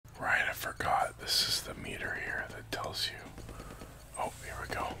This is the meter here that tells you. Oh, here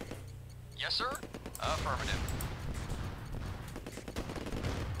we go. Yes, sir. Affirmative.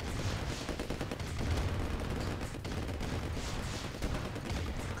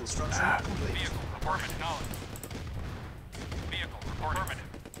 Construction complete. Vehicle report acknowledged. Vehicle report affirmative.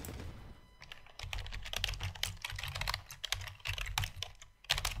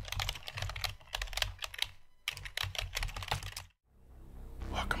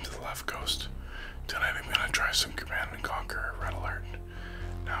 Welcome to the Left Coast. Tonight I'm gonna try some Command and Conquer Red Alert.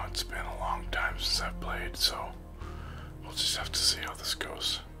 Now it's been a long time since I've played, so we'll just have to see how this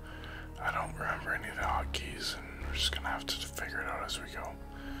goes. I don't remember any of the hotkeys, and we're just gonna have to figure it out as we go.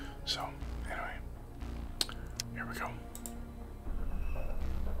 So, anyway, here we go.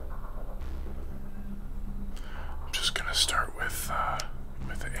 I'm just gonna start with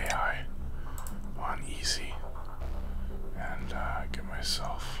the AI on easy, and give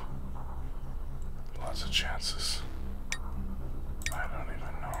myself lots of chances. I don't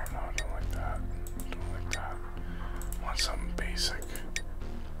even know. No, I don't like that. I don't like that. I want something basic.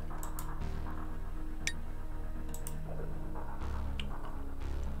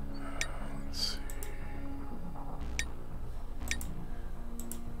 Let's see.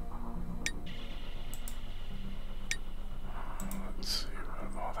 Let's see.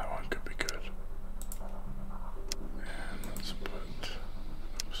 Oh, that one could be good. And let's put.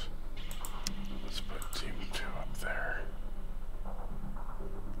 Oops. Let's put team 2 up there.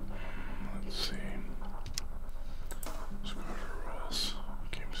 Let's see. Let's go to rules.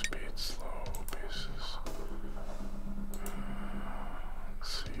 Game speed, slow, paces.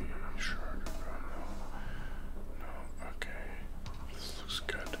 Let's see. Short. No. No. Okay. This looks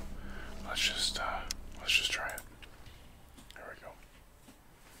good. Let's just try it. There we go.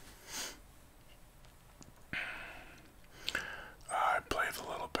 I played a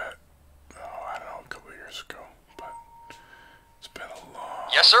little bit. Oh, I don't know, a couple years ago, but it's been a long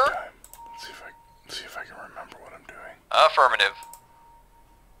Yes, sir. time. Let's see if I can remember what I'm doing. Affirmative.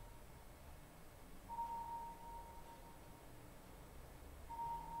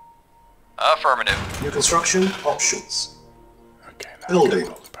 Affirmative. New construction options. Okay, now Building. I'm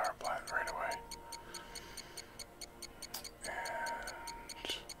gonna build a power plant right away.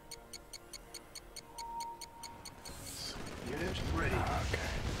 And Unit ready. okay.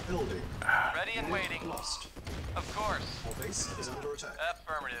 Building. Ready and Unit waiting. lost. Of course. Our base is under attack.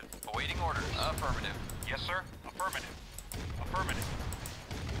 Affirmative. Awaiting orders. Affirmative. Yes, sir. Affirmative. Affirmative.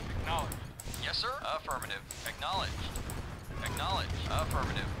 Acknowledged. Yes, sir. Affirmative. Acknowledged. Acknowledged.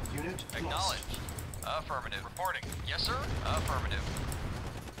 Affirmative. Unit lost. Acknowledged. Affirmative. Reporting. Yes, sir. Affirmative.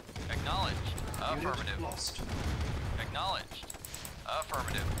 Acknowledged. Affirmative. Unit lost. Acknowledged.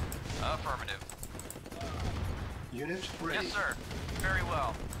 Affirmative. Affirmative. Unit ready. Yes, sir. Very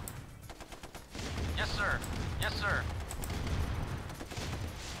well. Yes, sir. Yes, sir.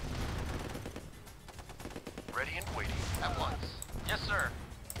 Ready and waiting. At once. Yes, sir.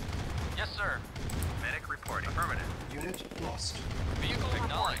 Yes, sir. Medic reporting. Affirmative. Unit lost. Vehicle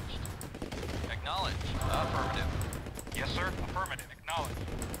acknowledged. Acknowledged. Affirmative. Yes, sir. Affirmative. Acknowledged.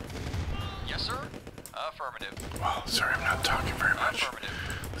 Yes, sir. Affirmative. Well, sorry, I'm not talking very much. Affirmative.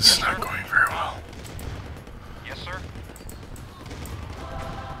 This is not going very well. Yes, sir.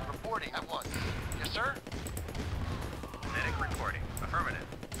 Reporting at once. Yes, sir. Medic reporting. Affirmative.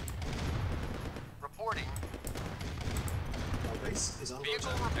 Reporting. Our base is under Vehicle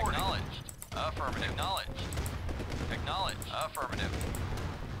attack. reporting. Acknowledged. Affirmative. Acknowledged. Acknowledged. Affirmative.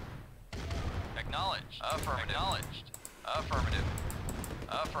 Acknowledged. Affirmative. Acknowledged. Affirmative.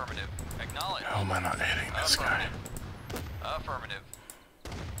 Affirmative. Acknowledged. How am I not hitting this guy? Affirmative.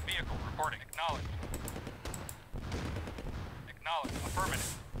 Vehicle reporting. Acknowledged. Acknowledged.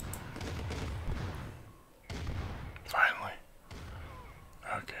 Affirmative. Finally.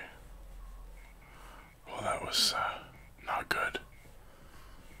 Okay. Well, that was not good.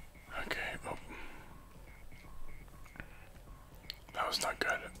 Okay. Oh. That was not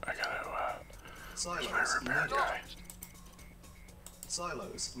good. I gotta where's my Silos repair needed. guy?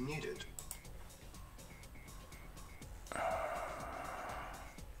 Silos needed.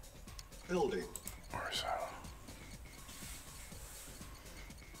 Building. Or silo.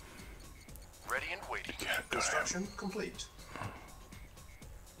 Ready and waiting. Don't I have, Construction complete.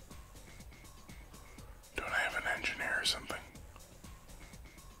 don't I have an engineer or something?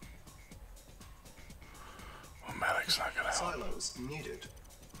 Well, medic's not gonna help. Silos needed.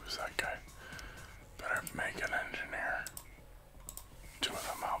 Who's that guy? Better make an engineer. 2 of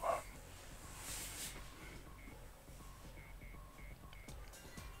them, how about?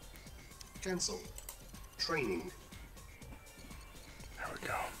 Cancel. Training. There we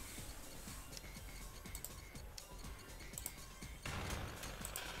go.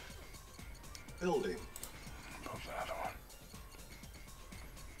 Building. Build another one.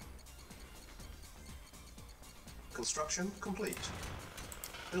 Construction complete.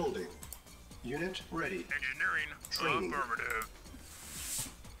 Building. Unit ready. Engineering. Training. Affirmative.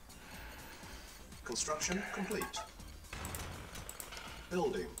 Construction complete.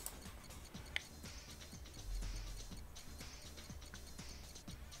 Building.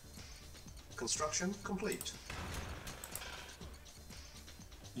 Construction complete.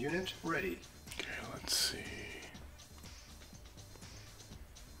 Unit ready. Okay, let's see.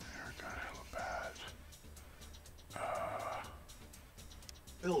 They're gonna hella bad.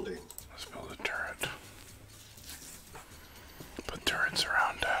 Building. Let's build a turret. Put turrets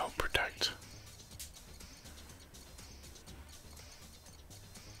around to help protect.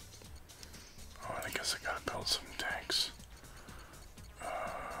 Oh, and I guess I gotta build some tanks.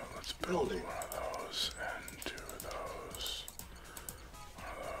 Let's build Building. one of those and two of those. One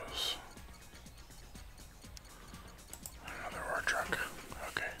of those. Another ore truck.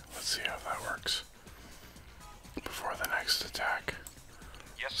 Okay, let's see how that works. Before the next attack,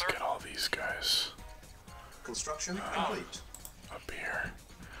 Yes, let's sir. get all these guys Construction complete. up here.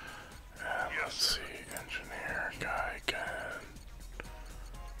 And Yes, let's sir. see, engineer guy can.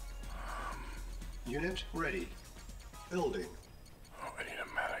 Unit ready. Building. Oh, I need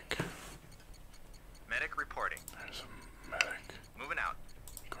a medic. Medic reporting. There's a medic. Moving out.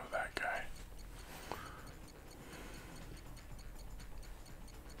 Go that guy.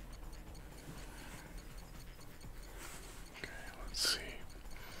 Okay, let's see.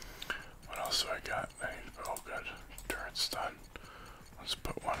 What else do I got? I need to, oh good. Turret's done. Let's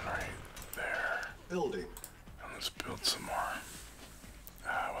put one right there. Building. And let's build some more.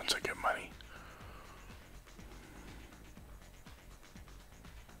 Once I get money.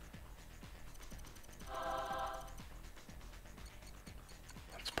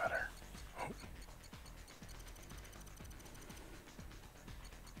 That's better. Oh.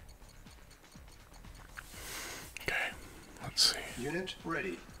 Okay, let's see. Unit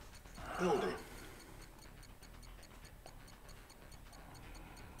ready. Building.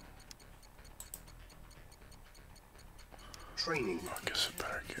 Training. I guess I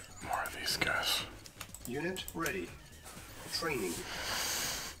better get more of these guys. Unit ready. Training.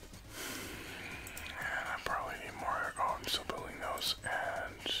 And I probably need more. Oh, I'm still building those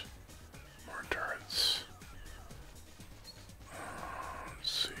and more turrets.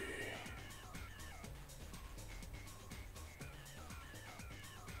 Let's see.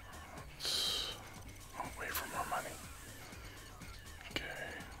 Let's wait for more money. Okay.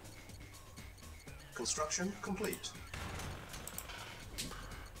 Construction complete.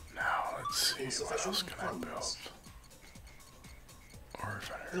 Now let's see what Insufficient else can I build. funds. Ore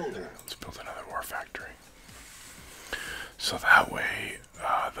refinery. Building. Let's build another ore factory. So that way,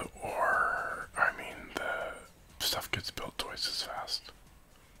 the ore, the stuff gets built twice as fast.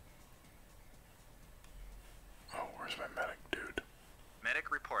 Oh, where's my medic, dude?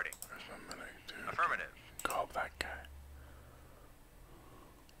 Medic reporting. Where's my medic, dude? Affirmative. Call that guy.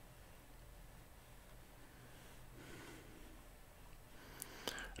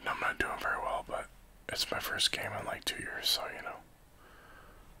 And I'm not doing very well, but it's my first game in like 2 years, so you know,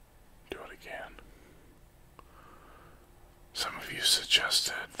 do it again. Some of you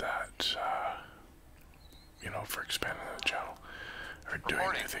suggested that, you know, for expanding the channel or doing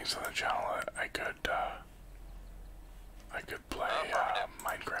Reporting. new things on the channel, I could play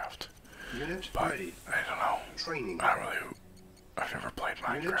Minecraft. Unit But ready. I don't know. Training. I've never played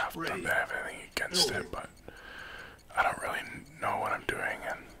Unit Minecraft. Not ready. that I have anything against Building. it, but I don't really know what I'm doing,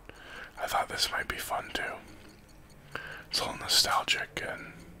 and I thought this might be fun too. It's a little nostalgic,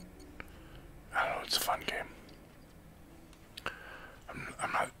 and I don't know, it's a fun game.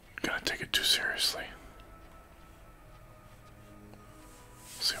 I'm not gonna take it too seriously.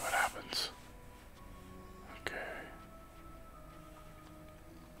 See what happens. Okay.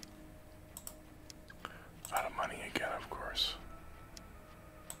 Out of money again, of course.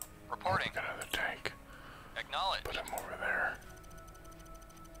 Reporting. Got another tank. Acknowledge. Put him over there.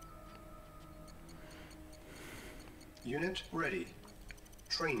 Unit ready.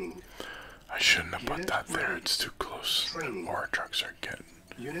 Training. I shouldn't have put Unit that there. ready. It's too close. Training. Ore trucks are getting.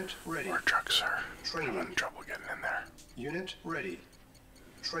 Unit ready. Ore trucks are Training. having trouble getting in there. Unit ready.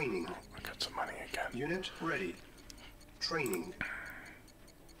 Training. I got some money again. Unit ready. Training.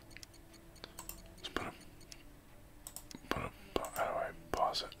 Let's put a. How do I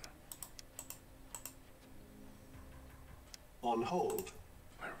pause it? On hold.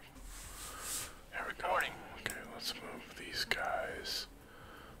 There we go. Reporting. Okay, let's move these guys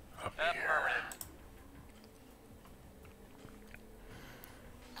up here. Affirmative.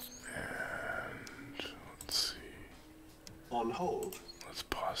 And On hold. Let's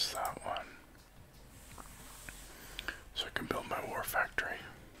pause that one. So I can build my war factory.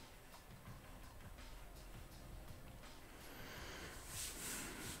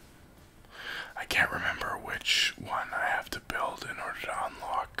 I can't remember which one I have to build in order to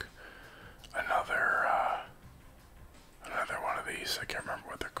unlock another one of these. I can't remember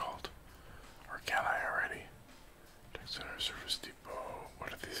what they're called. Or can I already? Tech Center, Service Depot.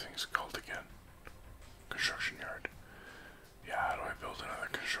 What are these things called again? Construction Yard. Yeah, how do I build another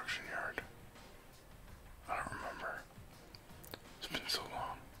construction yard? I don't remember. It's been so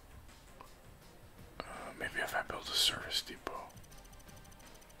long. Maybe if I build a service depot.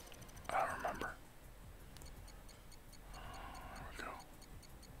 I don't remember. There we go.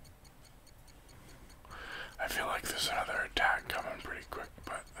 I feel like there's another attack coming pretty quick,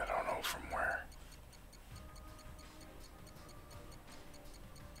 but I don't know from where.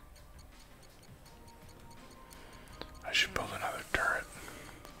 I should build another turret.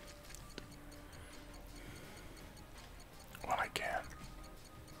 When I can.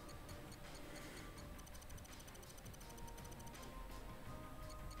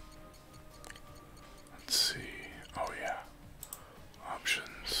 Let's see. Oh yeah.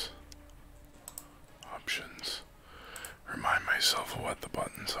 Options. Options. Remind myself of what the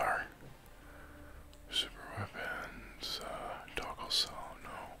buttons are. Super weapons. Toggle cell. No.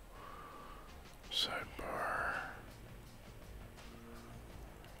 Sidebar.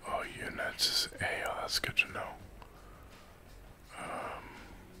 Oh, units is A. Oh, that's good to know.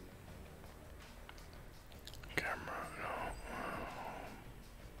 Camera, no.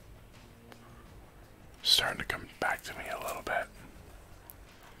 Starting to come back to me a little bit.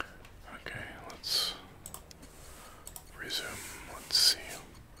 Okay, let's resume. Let's see.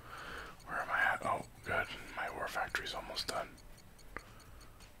 Where am I at? Oh, good. My war factory's almost done.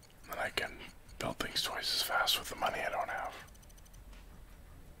 Then I can build things twice as fast with the money I don't have.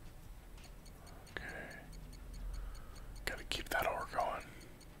 Okay. Gotta keep that ore going.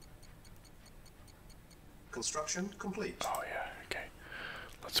 Construction complete. Oh yeah, okay.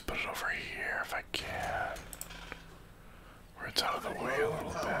 Let's put it over here if I can. Where it's out of the way a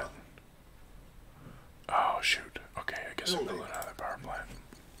little bit. Oh shoot. Okay, I guess I'll build another power plant.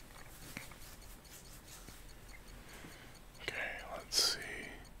 Okay, let's see.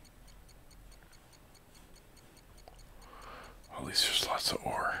 Well, at least there's lots of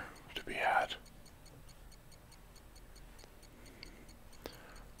ore to be had.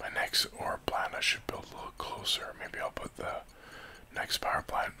 My next ore plant I should build a little closer. Maybe I'll put the next power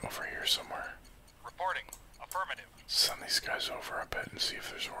plant over here somewhere. Reporting. Affirmative. Send these guys over a bit and see if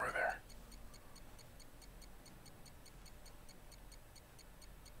there's ore there.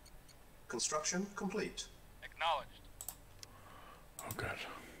 Construction complete. Acknowledged. Oh good.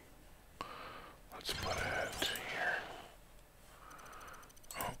 Let's put it here.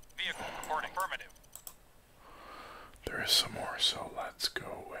 Oh, Vehicle reporting. Affirmative. there is some more, so let's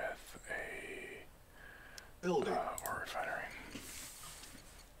go with a Building. ore refinery.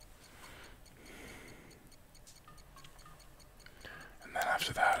 And then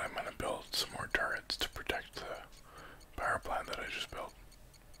after that, I'm gonna build some more turrets to protect the power plant that I just built.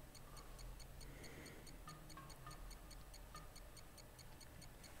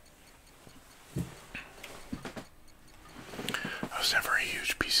 I was never a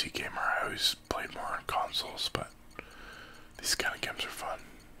huge PC gamer. I always played more on consoles, but these kind of games are fun.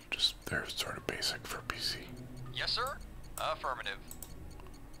 Just they're sort of basic for PC. Yes, sir. Affirmative.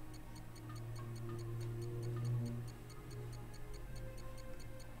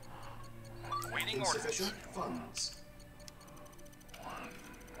 Awaiting orders. Insufficient funds.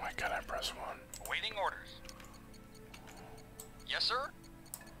 Why can't I press one? Awaiting orders. Yes, sir.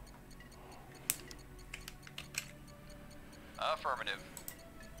 Affirmative.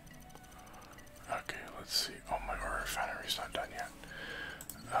 Okay, let's see. Oh, my ore refinery's not done yet.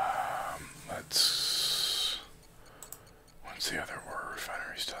 Once the other ore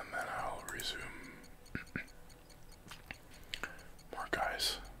refinery's done, then I'll resume. More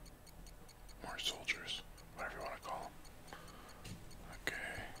guys. More soldiers. Whatever you want to call them.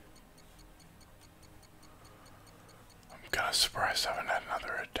 Okay. I'm kind of surprised I haven't had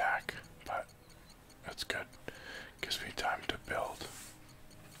another attack, but that's good. Gives me time to build.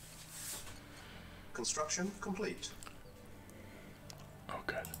 Construction complete. Oh,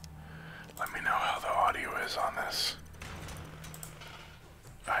 good. Let me know how the audio is on this.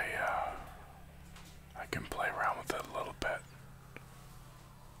 I can play around with it a little bit.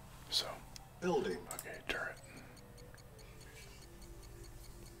 So, Building. okay, turret.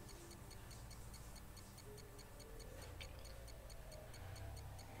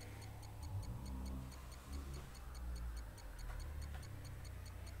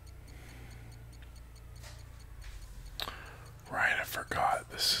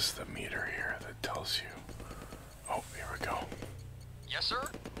 this is the meter here that tells you. Oh, here we go. Yes, sir.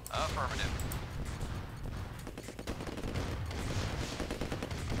 Affirmative.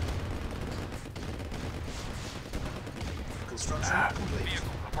 Construction complete.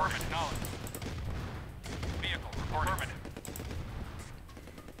 Vehicle report acknowledged. Vehicle report affirmative.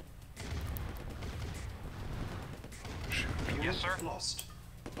 Shoot. Yes, sir. Lost.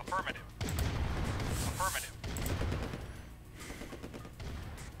 Affirmative. Affirmative.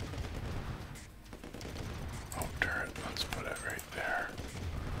 Oh, turret. Let's put it right there.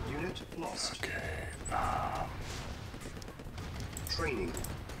 Unit lost. Okay. Training.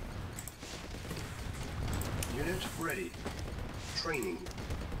 Unit ready. Training.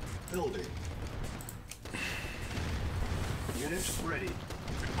 Building. Unit ready.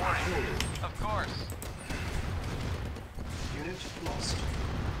 Building. Of course. Unit lost.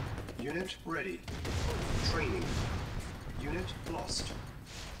 Unit ready. Training. Unit lost.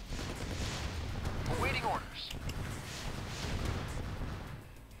 Awaiting orders.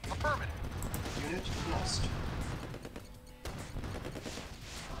 Affirmative. Unit lost.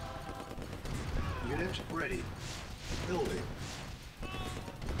 Unit ready. Building.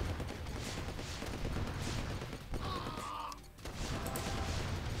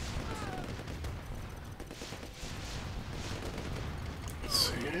 Let's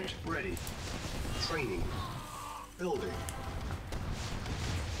see. Unit ready. Training. Building.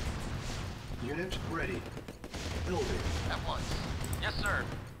 Unit ready. Building. At once. Yes, sir.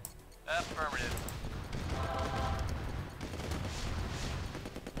 Affirmative.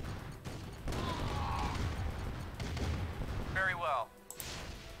 Very well.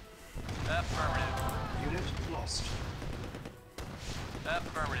 Affirmative. Unit lost.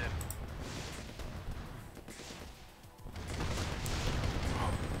 Affirmative.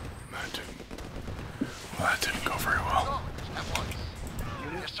 That didn't. Well, that didn't go very well. At once.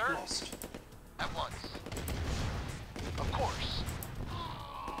 Unit Yes, sir. lost. At once. Of course.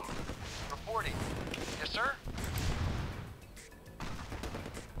 Reporting. Yes, sir.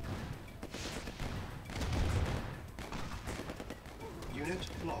 Unit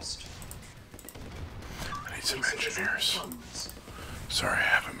lost. I need some Insufficient engineers. funds. Sorry, I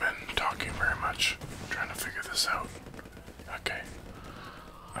haven't been talking very much. I'm trying to figure this out. Okay.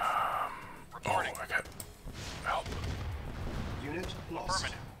 Oh, Reporting. I got help. Unit lost.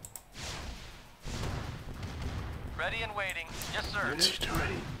 Affirmative. Ready and waiting. Yes, sir. What's he Unit doing?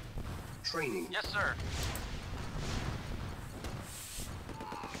 ready. Training. Yes, sir.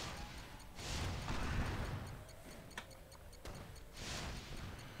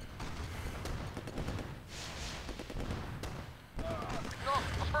 No,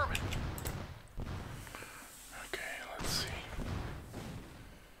 affirmative. Okay, let's see.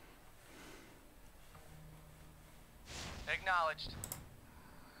 Acknowledged.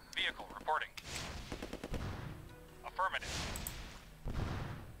 Vehicle reporting. Affirmative.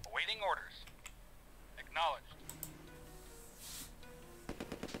 Awaiting orders. Acknowledged.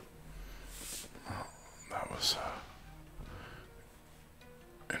 That was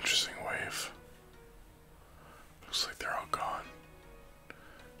a interesting wave. Looks like they're all gone.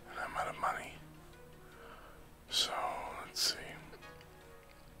 And I'm out of money. So, let's see.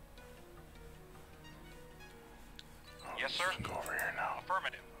 Oh, Yes, sir. we can go over here now.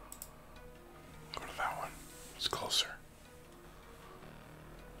 Affirmative. Go to that one. It's closer.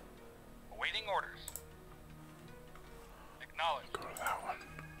 Awaiting orders. Acknowledged. Go to that one.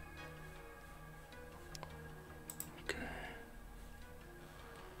 Okay.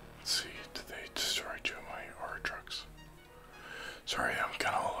 Let's see. Did they destroy two of my ore trucks? Sorry, I'm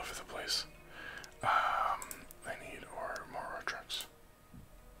kind of all over the place. I need more ore trucks.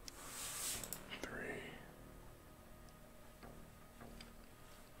 3.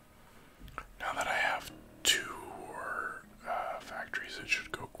 Now that I have 2 ore factories, it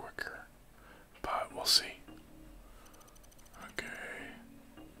should go quicker. But we'll see. Okay.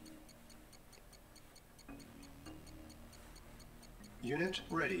 Unit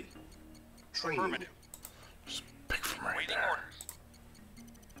ready. Training. Affirmative. Just pick from right Awaiting there. orders.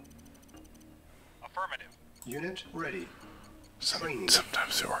 Affirmative. Unit ready. Training.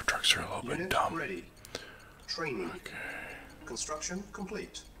 Sometimes the ore trucks are a little bit Unit dumb. ready. Training. Okay. Construction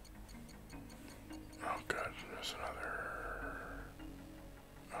complete. Oh, good. There's another.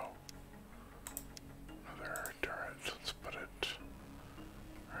 Oh. Another turret. Let's put it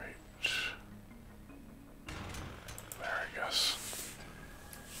right there, I guess.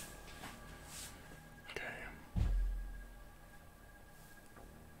 Okay.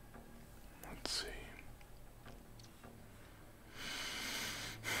 Let's see.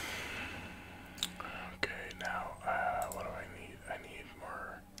 Okay, now, what do I need? I need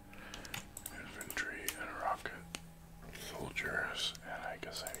more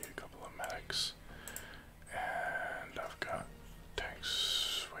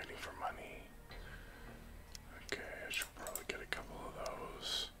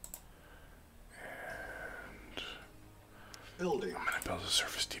Building. I'm gonna build a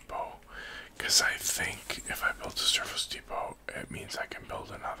surface depot, because I think if I build a surface depot, it means I can build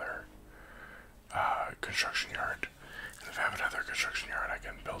another construction yard. And if I have another construction yard, I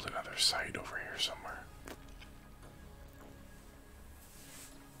can build another site over here somewhere.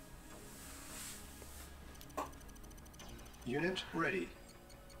 Unit ready.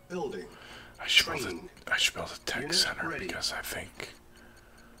 Building. I should Training. build a tech Unit center ready. because I think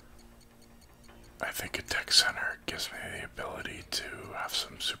a tech center gives me the ability to have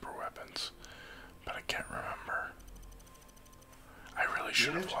some super weapons, but I can't remember. I really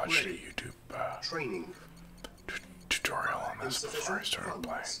should have Unit watched a ready. YouTube Training. tutorial on this before I started Insufficient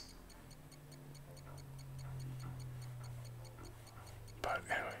playing. funds. But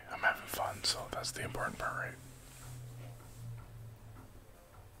anyway, I'm having fun, so that's the important part, right?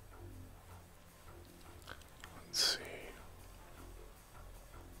 Let's see.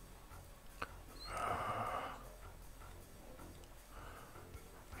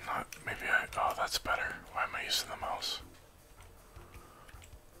 Maybe oh, that's better. Why am I using the mouse?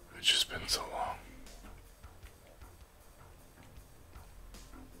 It's just been so long.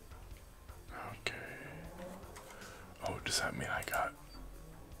 Okay. Oh, does that mean I got...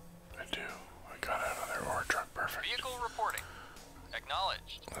 I do. I got another ore truck. Perfect. Vehicle reporting.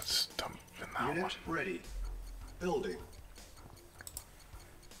 Acknowledged. Let's dump in that Unit one. ready. Building.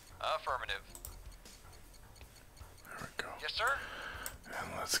 Affirmative. There we go. Yes, sir. And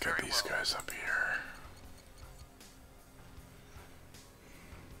let's get Very these well. guys up here.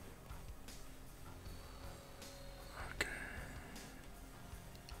 Okay.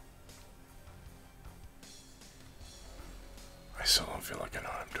 I still don't feel like I know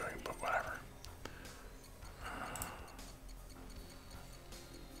what I'm doing, but whatever.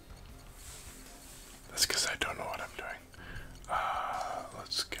 That's because I don't know what I'm doing.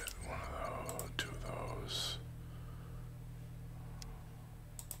 Let's get one of those, two of those.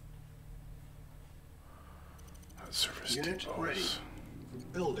 Surface Unit depots. ready.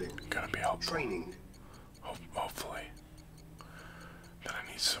 Building. Gonna be helpful. Training. Hopefully. Then I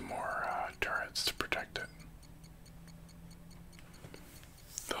need some more turrets to protect it.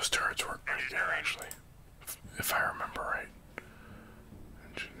 Those turrets work pretty good, actually. If I remember right.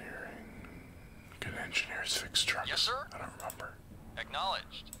 Engineering. Can engineers fix trucks? Yes, sir. I don't remember.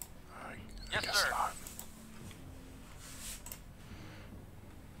 Acknowledged. I Yes, guess sir. not.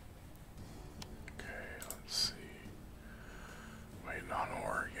 Okay, let's see. Waiting on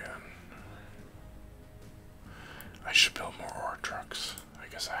ore again. I should build more ore trucks. I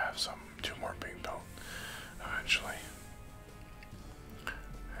guess I have some. 2 more being built eventually.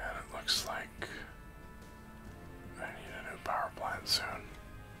 And it looks like I need a new power plant soon.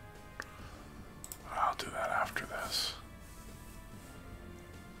 I'll do that after this.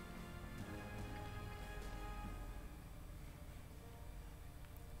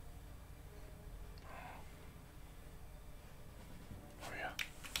 Oh yeah,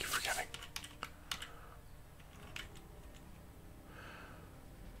 keep forgetting.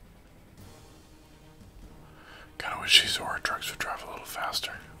 Kinda wish these ore trucks would drive a little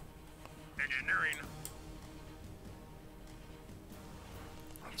faster. Engineering.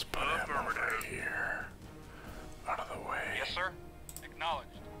 Let's put him over here. Out of the way. Yes, sir. Acknowledged.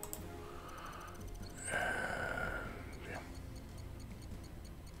 And yeah.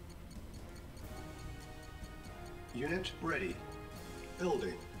 Unit ready.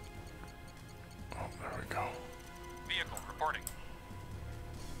 Building. Oh, there we go. Vehicle reporting.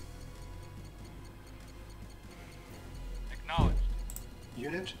 Acknowledged.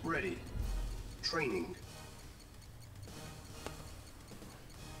 Unit ready. Training.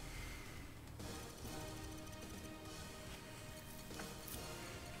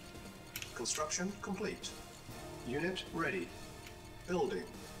 Construction complete. Unit ready. Building.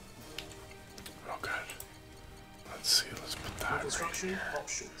 Oh, good. Let's see, let's put that right Construction here.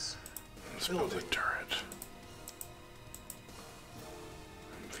 options. Let's build a Building. turret.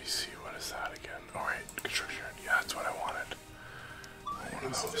 MVC, what is that again? Alright, construction. Yeah, that's what I wanted. One of those.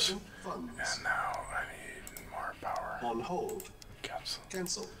 Insufficient funds. And now I need more power. On hold. Cancel.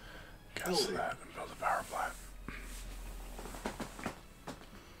 Cancel. Cancel Building. that and build a power plant.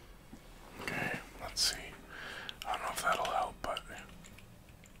 Okay, let's see. I don't know if that'll help, but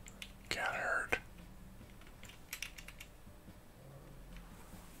can't hurt.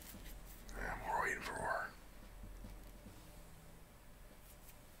 And we're waiting for ore.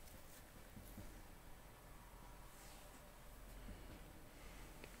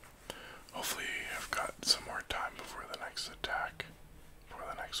 Hopefully I've got some more time before the next attack, before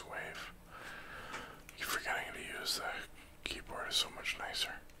the next wave. Keep forgetting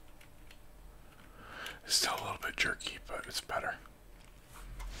really jerky, but it's better.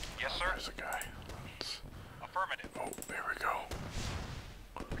 Yes, sir. There's a guy. Affirmative. Oh, there we go.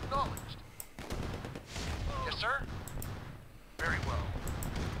 Acknowledged. Yes, sir. Very well.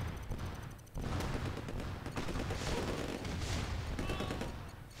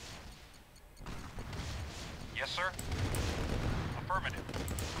 Yes, sir. Affirmative.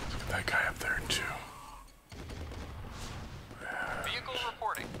 Look at that guy up there, too. Vehicle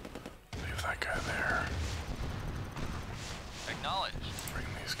reporting. Leave that guy there. Acknowledged. Bring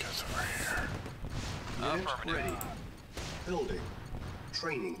these guys over here. Unit Affirmative. ready. Building.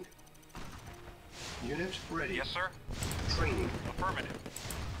 Training. Unit ready. Yes, sir. Training. Affirmative.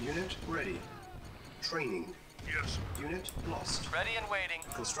 Unit ready. Training. Yes. Unit lost. Ready and waiting.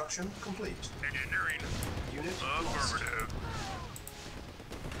 Construction complete. Engineering. Unit lost. Affirmative.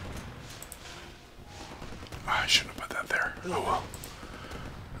 I shouldn't have put that there. Oh well.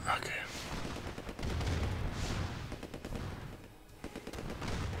 Okay.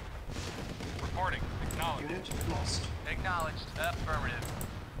 Reporting. Acknowledged. Unit lost. Acknowledged. Affirmative.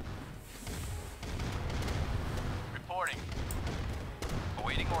 Reporting.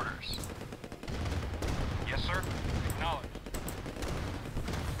 Awaiting orders. Yes, sir. Acknowledged.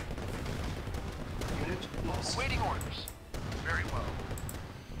 Unit lost. Awaiting orders. Very well.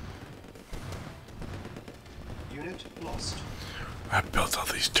 Unit lost. I built all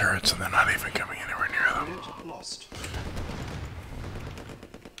these turrets and they're not even coming anywhere near them. Unit lost.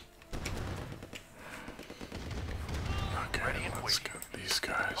 Okay, Ready and let's waiting. get these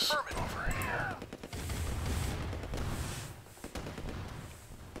guys over here.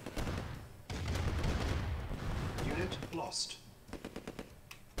 Unit lost.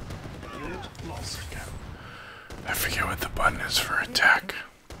 Unit lost. I forget what the button is for attack.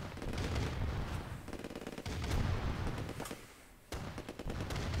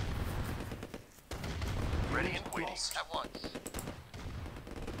 Ready and waiting. Lost. At once.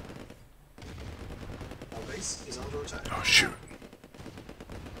 Our base is under attack. Oh shoot.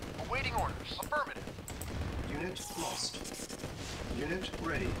 Awaiting orders. Affirmative. Unit lost. Unit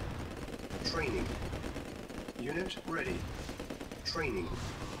ready. Training. Unit ready. Training.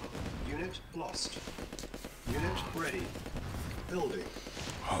 Unit lost. Unit ready. Building.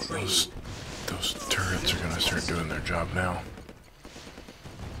 Oh, those turrets are gonna start doing their job now.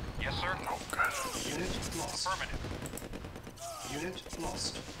 Yes, sir. Oh god. Unit lost. Affirmative. Unit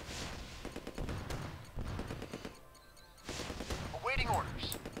lost. Awaiting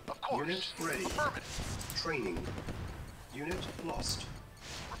orders. Of course. Unit ready. Affirmative. Training. Unit lost.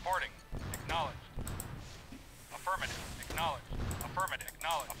 Reporting. Acknowledged. Affirmative. Acknowledged. Affirmative.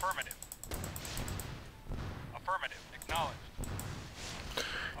 Acknowledged. Affirmative. Affirmative. Acknowledged.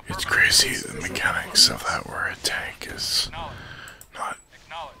 It's crazy the mechanics of that where a tank is Acknowledged. not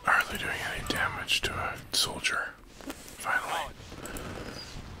Acknowledged. hardly doing any damage to a soldier. Finally. Acknowledged.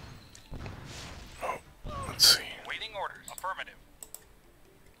 Oh, let's see. Awaiting orders. Affirmative.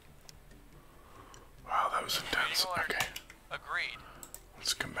 Wow, that was intense. Awaiting orders. Okay, Agreed.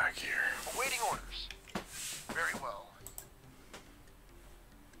 let's come back here. Awaiting orders. Very well.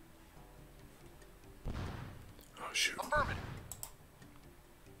 Oh shoot. Affirmative.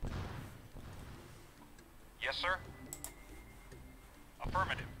 Yes, sir.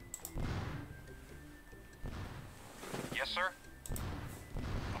 Affirmative. Yes, sir.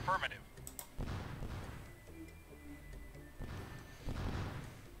 Affirmative.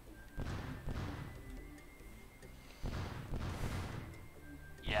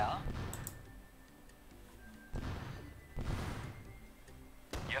 Yeah.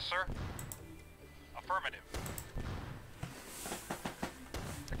 Yes, sir. Affirmative.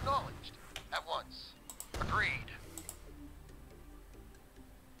 Acknowledged. At once. Agreed.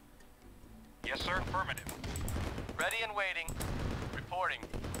 Yes, sir. Affirmative. Ready and waiting. Reporting.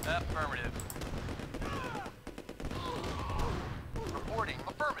 Affirmative. Reporting.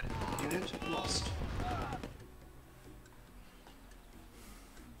 Affirmative. Unit lost.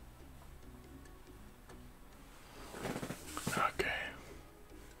 Okay,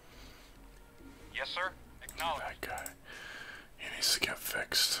 Yes, sir. Acknowledged. that guy. He needs to get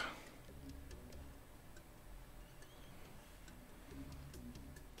fixed.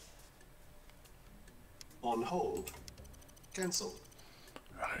 On hold. Cancel.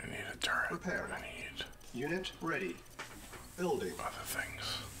 I don't need a turret. Repair. I need Unit ready. Building. other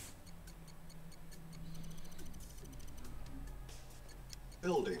things.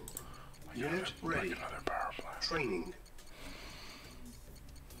 Building. Unit Like ready. another power plant. Training.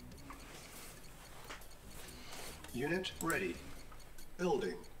 Unit ready.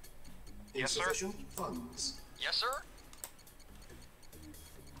 Building. Yes, sir. Insufficient funds. Yes, sir.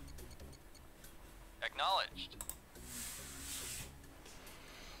 Acknowledged.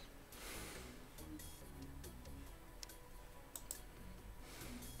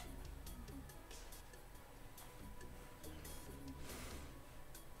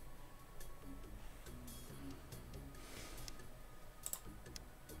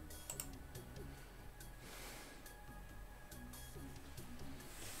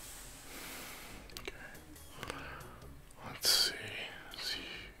 Let's see.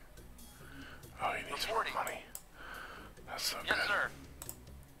 Oh, he needs more money. That's not Yes, good. sir.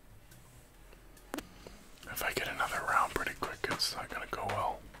 If I get another round pretty quick, it's not gonna go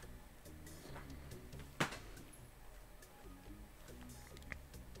well.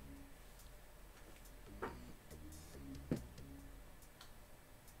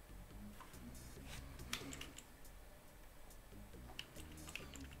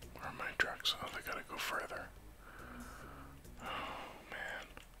 Where are my trucks? Oh, they gotta go further. Oh, man.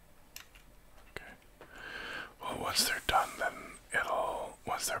 Okay. Well, once they're done, then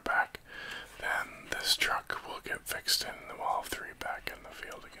once they're back, then this truck will get fixed and we'll have 3 back in the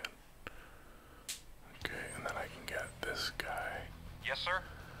field again. Okay, and then I can get this guy. Yes, sir.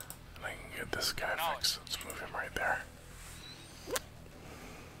 And I can get this guy fixed. Let's move him right there.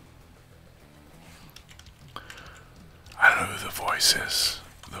 I don't know who the voice is.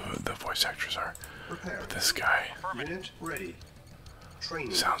 The voice actors are. Prepare. But this guy Unit ready.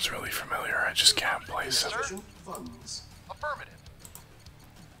 Training. sounds really familiar. I just can't place him. Insufficient funds. Affirmative.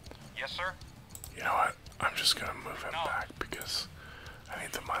 Yes, sir. You know what? I'm just gonna move him back because I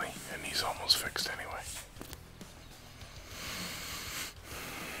need the money, and he's almost fixed anyway.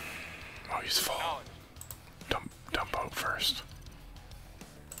 Oh, he's full. Dump out first.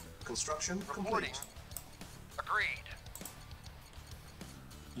 Construction Reporting. complete. Agreed.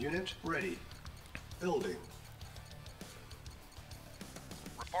 Unit ready. Building.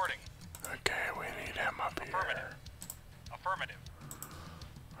 Reporting. Okay, we need him up here. Affirmative. Affirmative.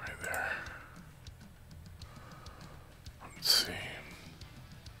 Right there. Let's see.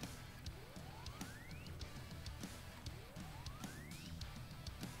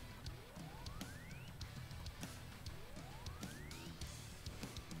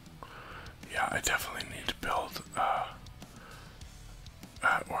 Yeah, I definitely need to build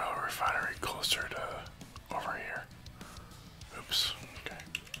an oil refinery closer to over here. Oops. Okay.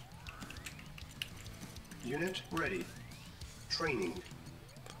 Unit ready. Training.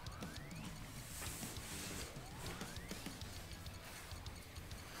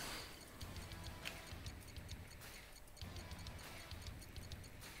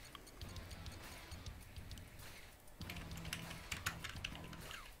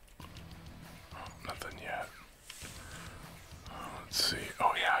 Nothing yet. Let's see.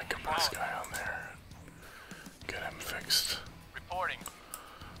 Oh yeah, I can put this guy on there. Get him fixed. Reporting.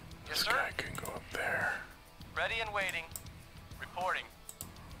 Yes, This sir. guy can go up there. Ready and waiting. Reporting.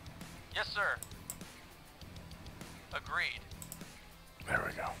 Yes, sir. Agreed. There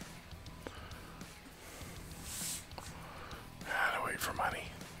we go. And I wait for money.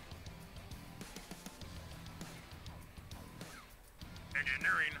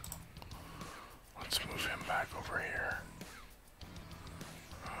 Engineering. Let's move him back over here.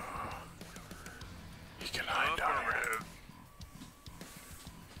 He can hide down here.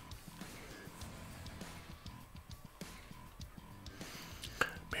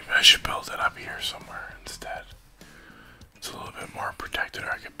 Maybe I should build it up here somewhere instead. It's a little bit more protected,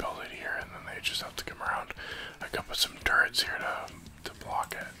 or I could build it here and then they just have to come around. I could put some turrets here to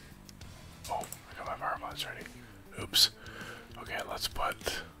block it. Oh, I got my power plants ready. Oops. Okay, let's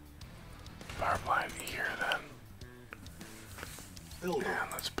put power plant here then. Building.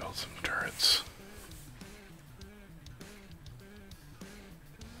 And let's build some turrets.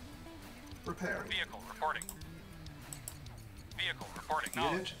 Preparing. Vehicle reporting. Vehicle reporting.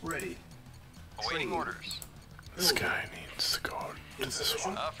 Unit ready. Awaiting Training. orders. This guy needs to go to this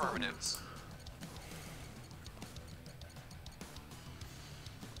Insufficient one. Affirmative. funds.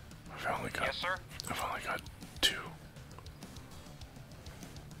 I've only got Yes, sir. 2.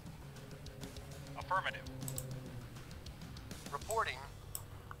 Affirmative. Reporting.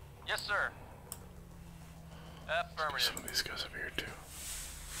 Yes, sir. Affirmative. Some of these guys up here too.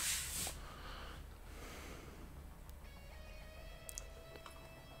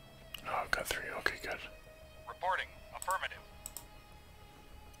 Oh, I've got 3. Okay, good. Reporting. Affirmative.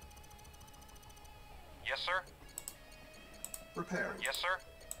 Yes, sir. Preparing. Yes, sir.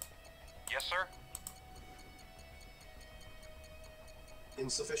 Yes, sir.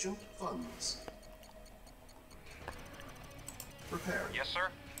 Insufficient funds. Preparing. Yes, sir.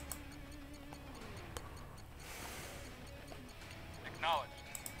 Acknowledged.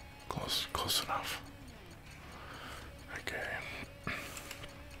 Close enough. Okay.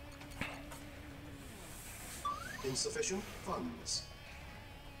 Insufficient funds.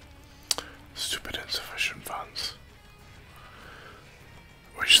 Stupid insufficient funds.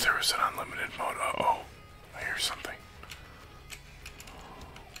 Wish there was an unlimited mode. Uh-oh. I hear something.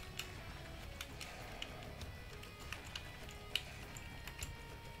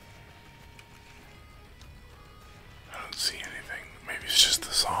 I don't see anything. Maybe it's just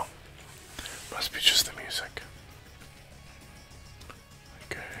the song. Must be just the music.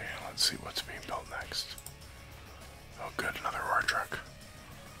 Okay, let's see what's being built next. Oh good, another ore truck.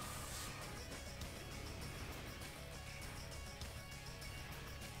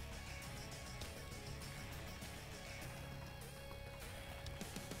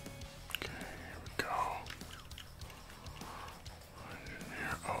 Okay, here we go.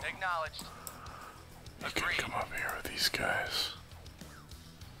 Engineer. Oh, Acknowledged. you can Agreed. come up here with these guys.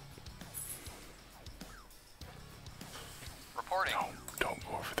 Reporting. No, don't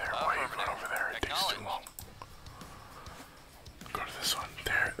go over there. Why are you going over there? It takes too Acknowledged. long. Go to this one.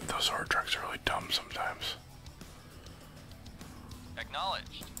 There, those ore trucks are really dumb sometimes.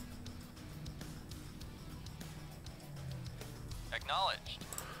 Acknowledged. Acknowledged.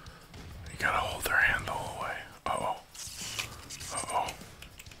 You gotta hold their hand the whole way. Uh-oh. Uh-oh.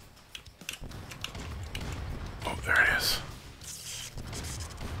 Oh, there it is.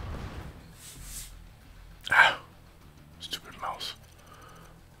 Ah! Stupid mouse.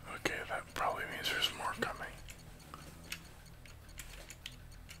 Okay, that probably means there's more coming.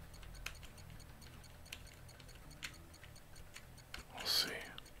 We'll see.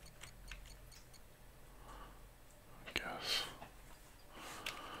 I guess.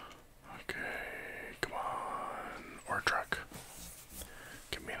 Okay, come on. Ore truck.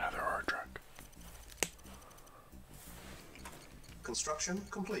 Give me another ore truck. Construction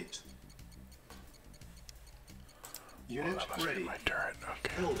complete. Well, Unit that must ready. be my turret.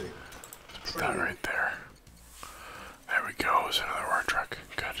 Okay. Building. Put that Training. right there. There we go. There's another ore truck.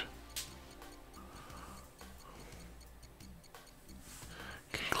 Good.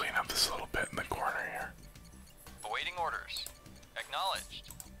 Can clean up this little bit in the corner here. Awaiting orders. Acknowledged.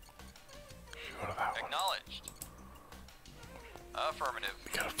 Go to that one. Acknowledged. Affirmative.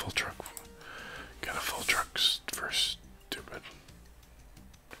 Got a full truck. Got a full truck for stupid.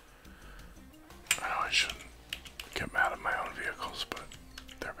 I know I shouldn't get mad at my own vehicles, but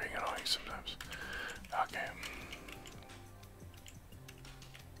they're being annoying sometimes. Okay.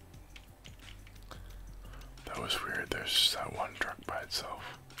 That was weird. There's that one truck by itself.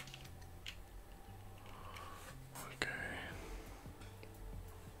 Okay.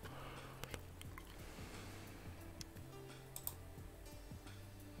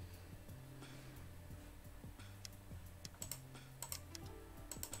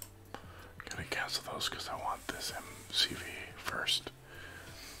 Gonna cancel those because I want this MCV first.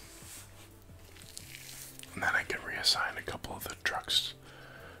 And then I can reassign a couple of the trucks.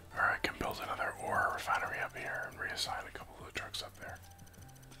 Or I can build another ore refinery up here and reassign a couple of the trucks up there.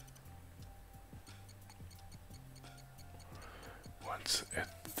 Once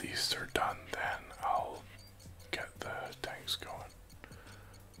these are done, then I'll get the tanks going.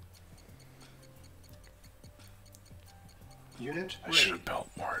 Unit I should ready. have built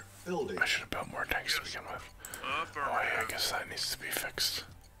more. Building. I should have built more tanks to begin with. Oh, yeah, I guess that needs to be fixed.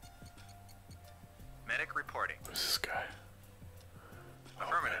 Medic reporting. Who's this guy? Oh,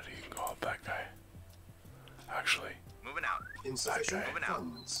 Affirmative. good, you can call up that guy. Actually, Moving out. Insufficient Okay. Moving out.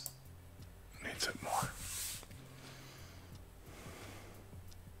 funds. needs it more.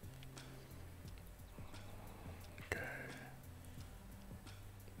 Okay.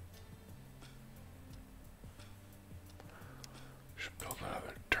 Should build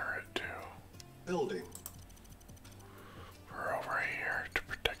another turret too. Building. We're over here to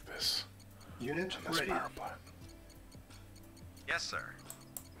protect this Unit and this ready. power plant. Yes, sir.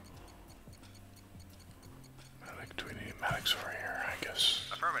 Medic, do we need medics over here? I guess.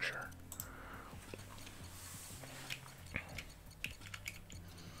 Affirmative. Sure.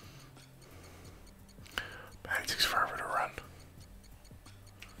 Man, it takes forever to run.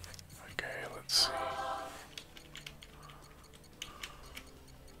 Okay, let's see.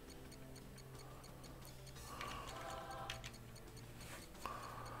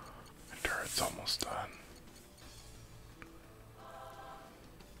 The turret's almost done.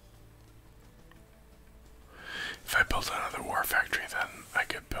 If I built another war factory, then I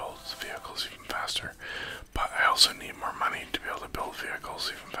could build vehicles even faster. But I also need more money to be able to build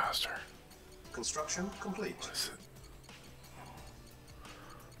vehicles even faster. Construction complete. What is it?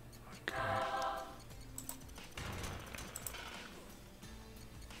 Okay.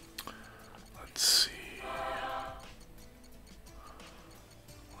 Let's see.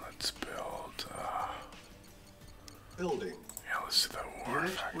 Building. Yeah, let's do the war Unit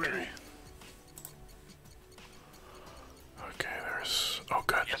factory. ready. Okay, there's. Oh,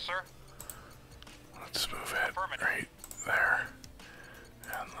 good. Yes, sir. Let's move it Affirmative. right there.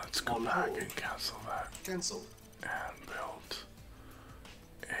 And let's go On back hold. and cancel that. Cancel. And build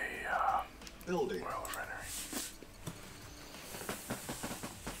a Building. oil refinery.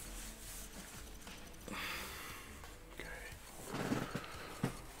 Okay.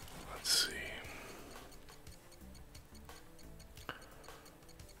 Let's see.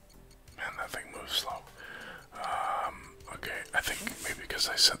 Man, that thing moves slow. Okay, I think maybe because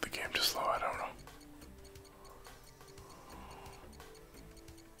I set the game to slow, I don't know.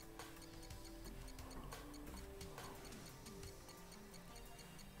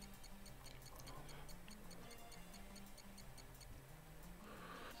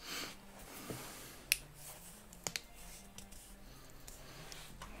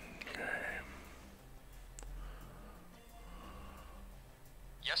 Okay.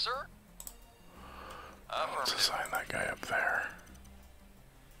 Yes, sir. Let's Affirmative. assign that guy up there.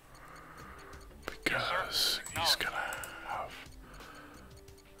 Because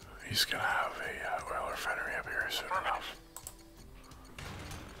he's gonna have a oil refinery up here soon enough.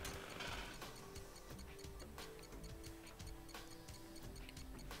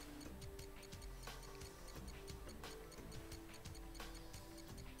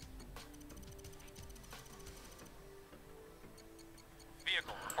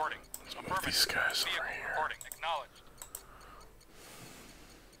 Vehicle reporting. Let's move these guys over Vehicle here. reporting. Acknowledged.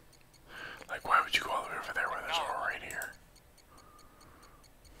 Like, why would you go all the way over there when there's oil right here?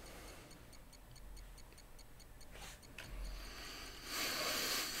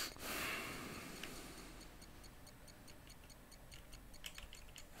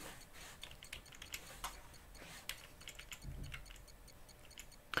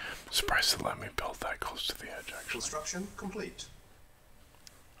 Surprised to let me build that close to the edge, actually. Construction complete.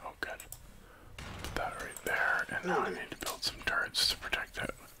 Oh, good. Put that right there, and now I Building. need to build some turrets to protect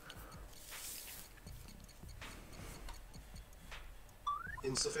it.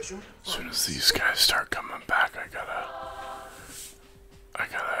 Insufficient. As soon as these guys start coming back, I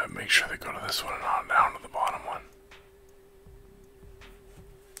gotta make sure they go to this one and on down to the bottom one.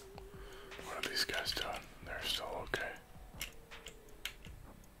 What are these guys doing? They're still okay.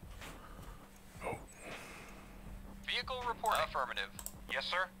 Oh, Vehicle reporting. Affirmative. Yes,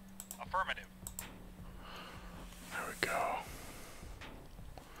 sir. Affirmative. there we go.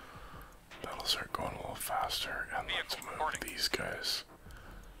 That'll start going a little faster, and let's Vehicle move reporting. these guys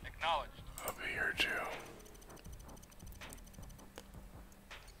Acknowledged. up here too.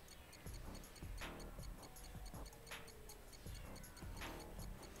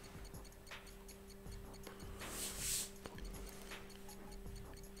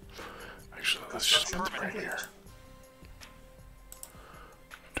 Actually, let's just put them right here.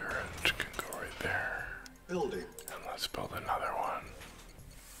 Turret can go right there. Building. And let's build another one.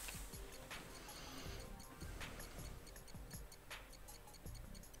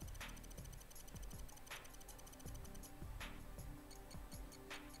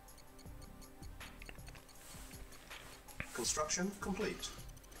 Construction complete.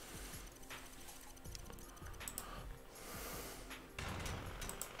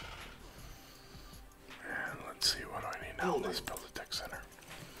 And let's see, what do I need now? Building. Let's build a tech center.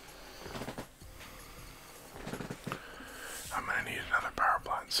 I'm gonna need another power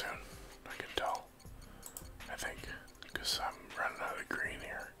plant soon. I can tell. I think. Because I'm running out of green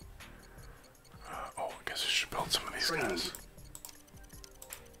here. Oh, I guess I should build some of these Training. guys.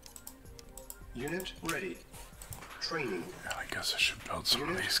 Unit ready. Training. And I guess I should build some of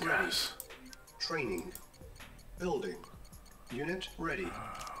Unit these ready. guys. Training. Building. Unit ready.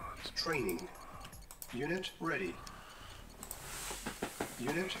 Training. Unit ready.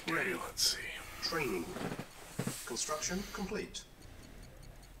 Unit ready. Let's see. Training. Construction complete.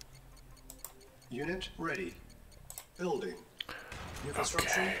 Unit ready. Building. New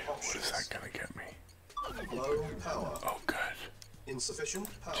construction Okay, what options. is that gonna get me? Low power. Oh, good. Insufficient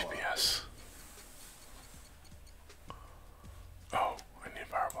power. GPS. Oh, I need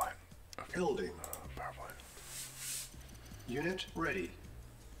a power plant. Okay. Building. Power plant. Unit ready.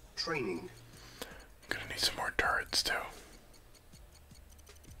 Training. Gonna need some more turrets too.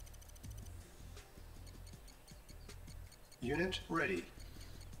 Unit ready.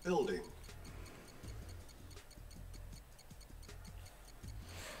 Building.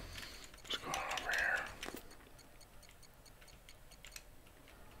 What's going on over here?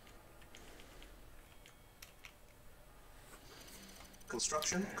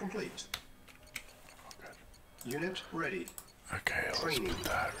 Construction complete. Oh, good. Unit ready. Okay, let's Training. put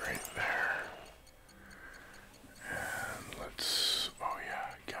that right there.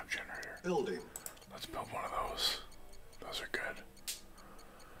 Building. Let's build one of those. Those are good.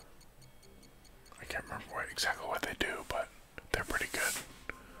 I can't remember exactly what they do, but they're pretty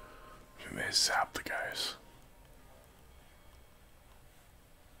good. And they zap the guys.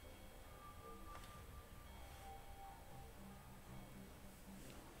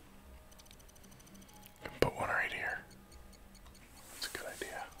 Can put one right here. That's a good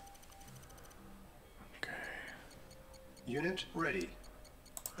idea. Okay. Unit ready.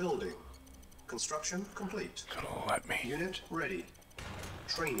 Building. Construction complete. It'll let me. Unit ready.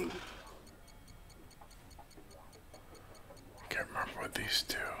 Training. Can't remember what these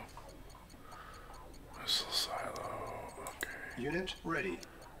do. Missile silo. Okay. Unit ready.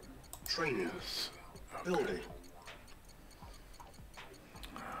 Training. Yes. Okay. Building.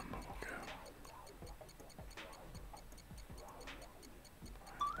 Okay.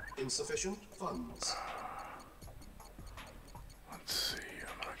 Insufficient funds. Let's see.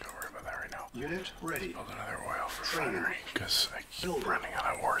 I'm not gonna worry about that right now. Unit ready. Build another oil Training. refinery because I keep Building. running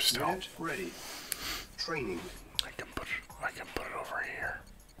out of ore still. Unit ready. Training. I can put it over here.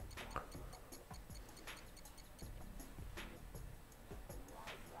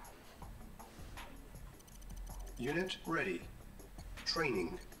 Unit ready.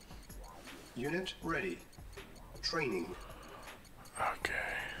 Training. Unit ready. Training. Okay.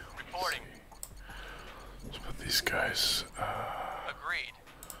 Reporting. Let's put these guys Agreed.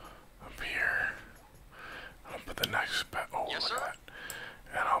 up here. I'll put the next batch. Oh, Yes, look sir. at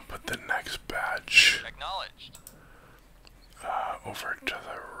that. And I'll put the next batch Acknowledged. over to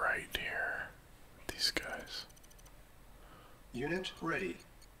the right here. These guys. Unit ready.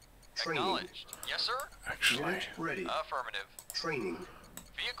 Training. Acknowledged. Yes, sir. Actually, Unit ready. Affirmative. Training.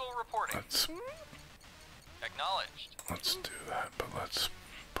 Vehicle reporting. let's do that, but let's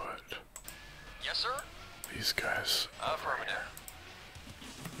put Yes, sir. these guys over Affirmative.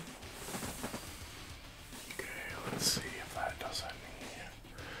 here. Okay, let's see if that does any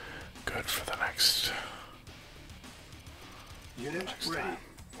good for the next Unit ready. time.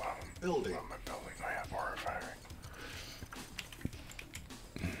 Building. What am I building? Oh yeah, ore refinery.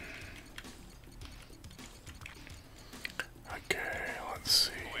 Okay, let's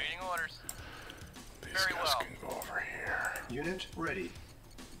see. Waiting orders. These Very guys well. can go over here. Unit ready.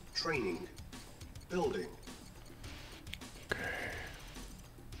 Training. Building. Okay.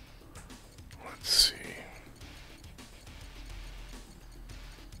 Let's see.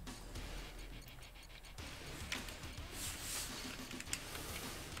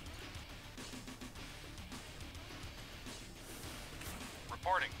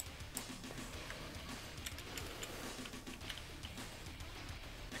 Reporting.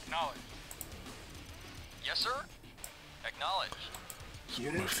 Acknowledged. Yes, sir. Acknowledged.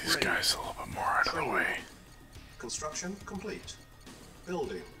 Unit Move these ready. guys a little bit more out of the Training. way. Construction complete.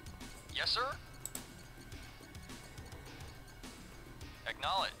 Building. Yes, sir.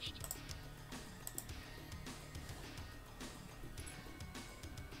 Acknowledged.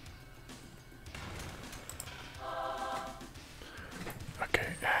 Okay,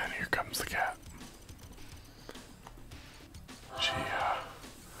 and here comes the cat. She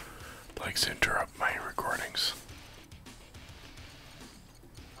likes to interrupt my recordings.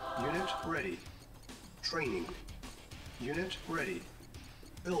 Unit ready. Training. Unit ready.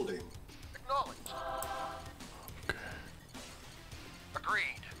 Building. Acknowledged. Okay.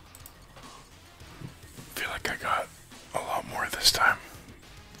 Agreed. Feel like I got a lot more this time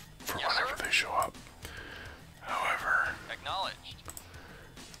for Yes, whenever sir. they show up. However, Acknowledged.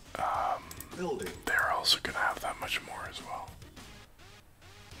 Building. they're also gonna have that much more as well.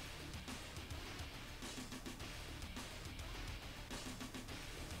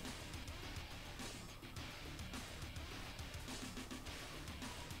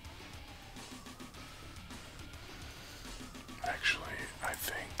 Actually, I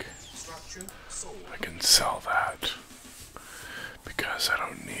think Structure sold. I can sell that because I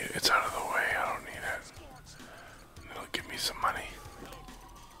don't need it. It's out of the way. I don't need it. It'll give me some money.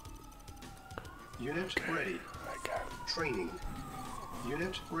 Unit Okay, ready. I got it. Training.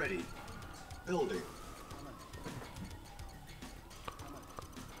 Unit ready. Building.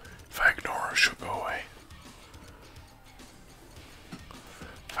 If I ignore her, she'll go away.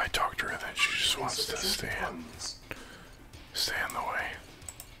 If I talk to her, then she just wants to Insufficient stay funds. in the way.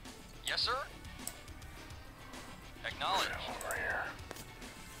 Yes, sir. Acknowledged. Over here.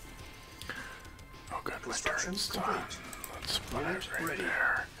 Oh good, my Construction turn's done. complete. Let's put Unit it right ready.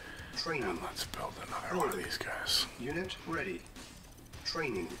 there. Training. And let's build another one of Building. these guys. Unit ready.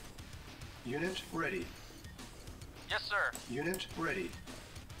 Training. Unit ready. Yes, sir. Unit ready.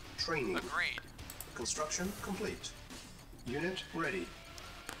 Training. Agreed. Construction complete. Unit ready.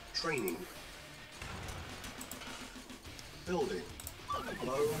 Training. Building.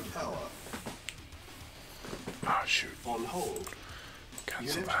 Low power. Oh shoot. On hold.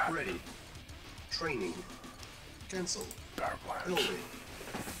 Cancel Unit that. ready. Training. Cancel. Power plant. Building.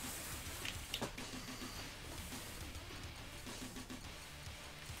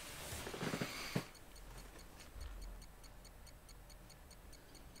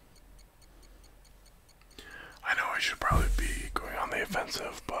 I know I should probably be going on the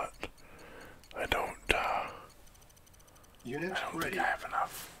offensive, but I don't Unit think ready. I have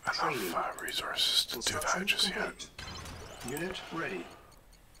enough Training. resources to do Construction that just complete. yet. Unit ready.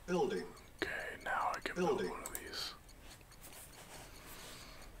 Building. Okay, now I can build Building. one of these.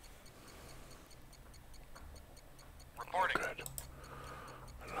 Reporting. Good.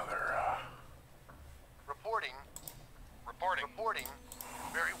 Another, Reporting. Reporting. Reporting.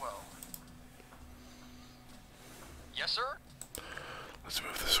 Very well. Yes, sir. let's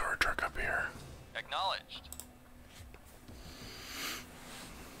move the sword truck up here. Acknowledged.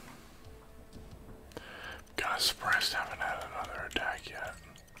 Kinda surprised I haven't had another attack yet.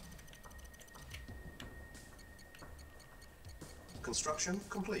 Construction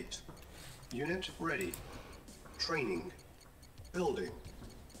complete. Unit ready. Training. Building.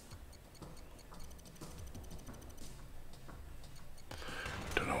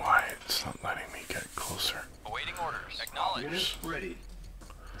 Don't know why it's not letting me get closer. Awaiting orders. Acknowledged. Unit ready.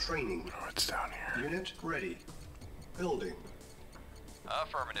 Training. Oh, it's down here. Unit ready. Building.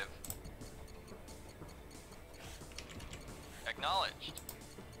 Affirmative. Acknowledged.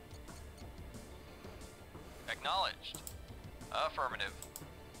 Acknowledged. Affirmative.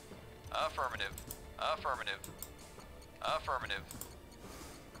 Affirmative. Affirmative. Affirmative.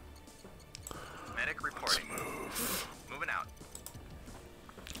 Medic Let's reporting. move. Moving out.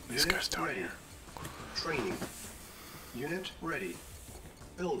 These Unit guys down ready. here. Training. Unit ready.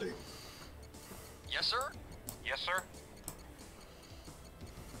 Building. Yes, sir? Yes, sir.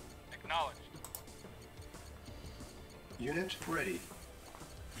 Acknowledged. Unit ready.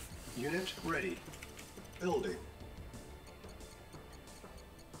 Unit ready. Building.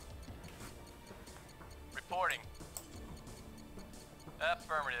 Reporting.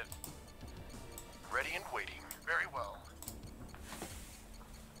 Affirmative. Ready and waiting. Very well.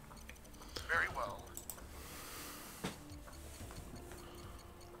 Very well.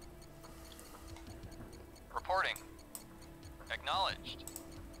 Reporting. Acknowledged.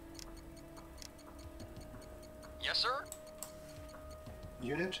 Yes, sir?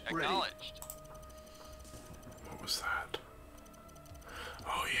 Unit ready. Acknowledged. What was that?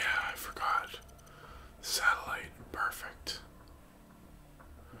 Oh yeah, I forgot. Satellite. Perfect.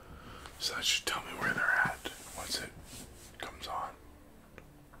 So that should tell me where they're at once it comes on.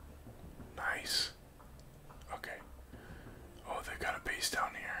 Nice. Okay. Oh, they've got a base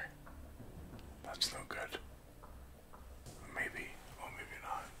down here. That's no good. Maybe. Oh, maybe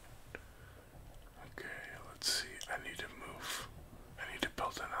not. Okay, let's see. I need to move. I need to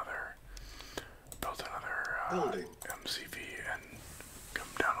build another Building. MCV and come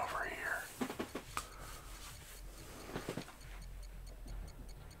down over here.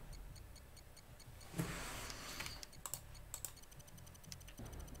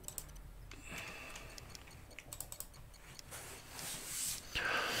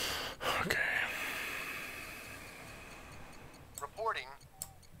 Okay. Reporting.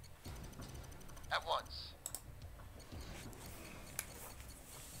 At once.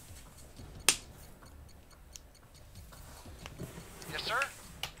 Yes, sir?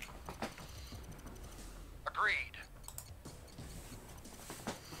 Agreed.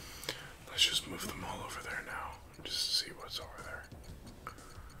 Let's just move them all over there now. Just see what's over there.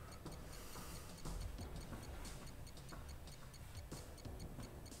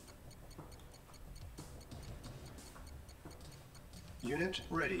 Unit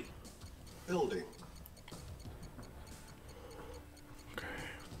ready. Building. Okay.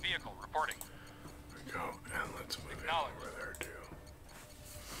 Vehicle reporting. There we go. And let's move it Acknowledged. over there too.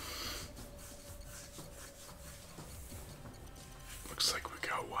 Looks like we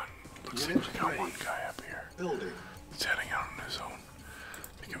got one. Looks Unit like we got ready. one guy up here. Building. He's heading out on his own.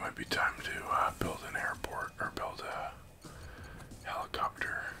 I think it might be time to build an airport or build a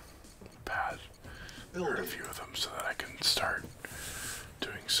helicopter pad or a Building. few of them so that I can start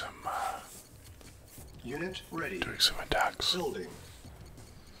doing some Unit ready. attacks. Building.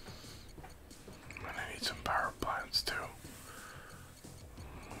 And I need some power plants too.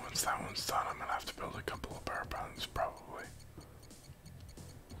 Once that one's done, I'm gonna have to build a couple of power plants probably.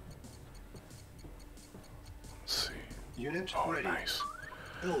 Let's see. Unit Oh, ready. nice.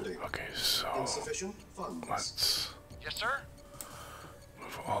 Building. Okay, so Insufficient funds. let's Yes, sir?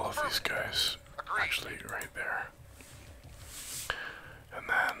 move all of these guys actually right there. And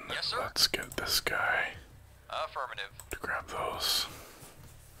then Yes, sir. let's get this guy Affirmative. to grab those.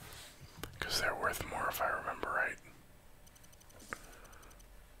 Because they're worth more if I remember right.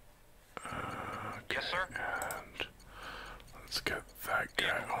 Okay, Yes, sir. and let's get that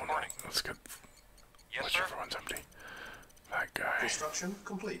guy. Oh no, let's get Yes, sir. whichever one's empty. That guy Construction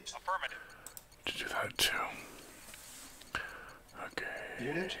complete. Affirmative. to do that too. Okay.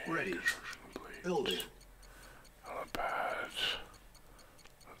 Unit ready. Construction complete. Building. Helipad.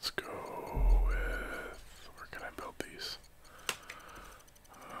 Let's go with. Where can I build these?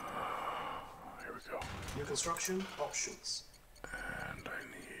 Here we go. New construction options. And I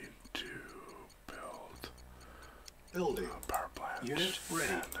need to build Building. a power plant. Unit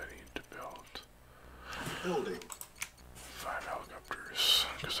ready. And I need to build Building. 5 helicopters.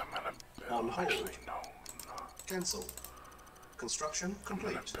 Because I'm gonna build. On hold. Actually, no, I'm not. Cancel. Construction I'm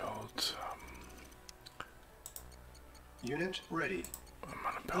gonna complete. build. Unit ready. I'm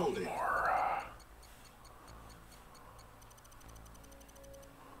gonna build Building. more.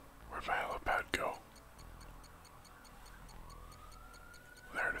 Where'd my helipad go?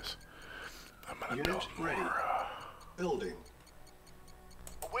 There it is. I'm gonna Unit build more. ready. Building.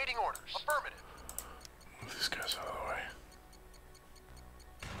 Awaiting orders. Affirmative. Move these guys out of the way.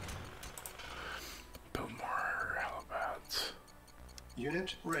 Build more helipads.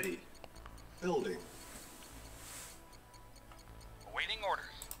 Unit ready. Building. Awaiting orders.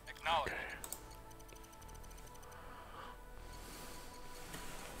 Acknowledge. Okay.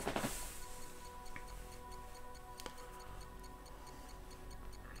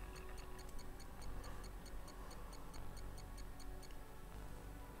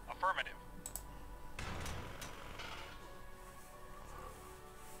 Affirmative.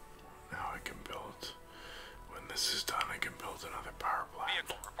 Now I can build. When this is done, I can build another power plant.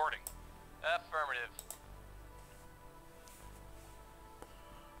 Vehicle reporting. Affirmative.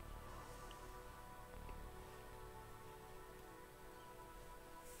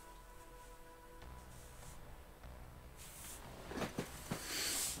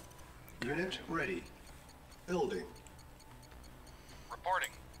 Unit ready. Building. Reporting.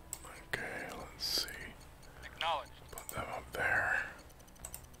 Okay, let's see. Acknowledged. Put them up there.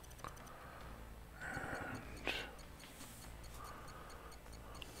 And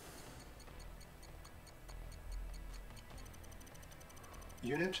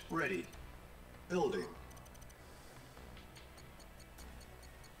Unit ready. Building.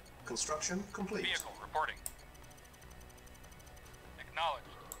 Construction complete. Vehicle reporting. Acknowledged.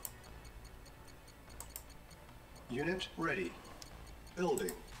 Unit ready.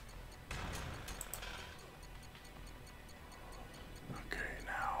 Building. okay,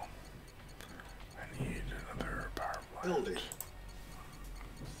 now I need another power plant. Building.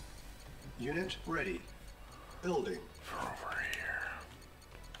 Unit ready. Building. For over here.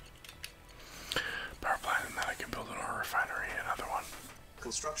 Power plant, and then I can build an ore refinery, another one.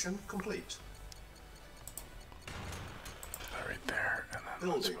 Construction complete. That right there, and then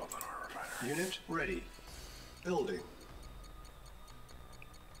let's Building. build an ore refinery. Unit ready. Building.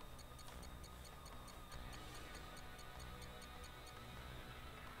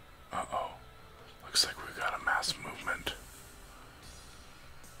 Uh-oh. Looks like we got a mass movement.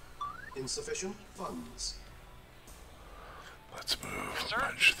 Insufficient funds. Let's move Yes, a sir.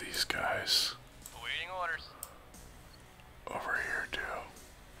 bunch of these guys Awaiting orders. over here too.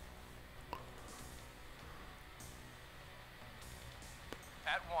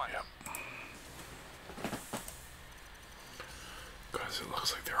 At once. Yep. Because it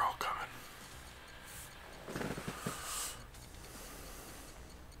looks like they're all coming.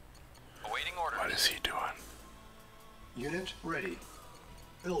 Awaiting orders. What is he doing? Unit ready.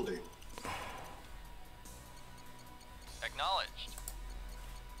 Building. Acknowledged.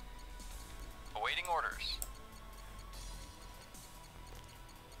 Awaiting orders.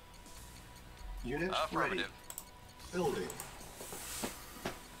 Unit ready. Affirmative. Building.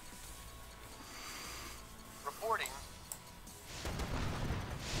 Reporting.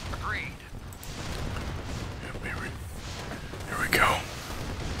 Agreed. Yep, here we go.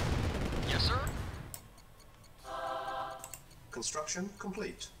 Yes, sir. Construction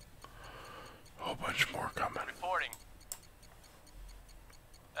complete. A whole bunch more coming. Reporting.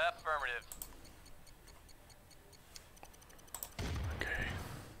 Affirmative. Okay.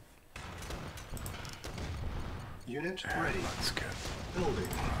 Unit And ready. let's get Building.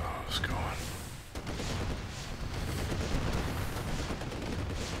 one of those going.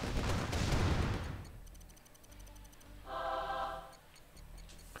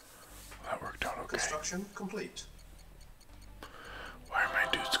 That worked out okay. Construction complete. Why am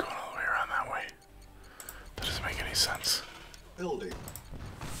I doing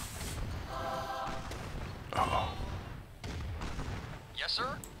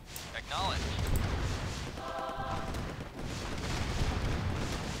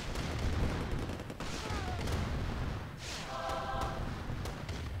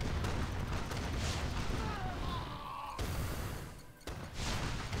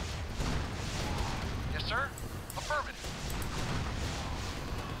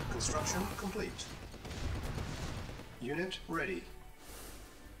Construction complete. Unit ready.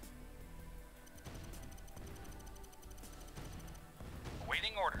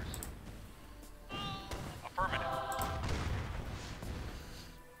 Awaiting orders. Affirmative.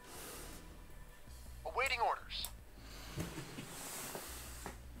 Awaiting orders.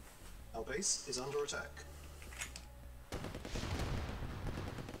 Our base is under attack.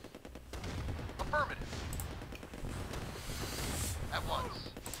 Affirmative. At once.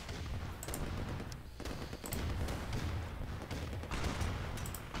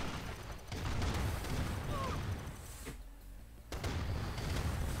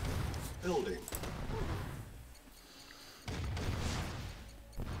 Building.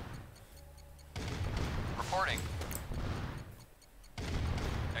 Reporting.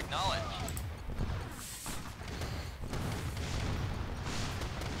 Acknowledge.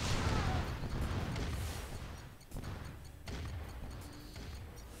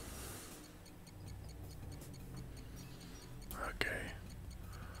 Okay.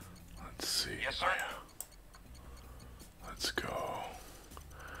 Let's see. Yes, sir. Let's go.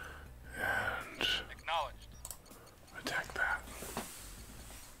 And Acknowledged. attack that.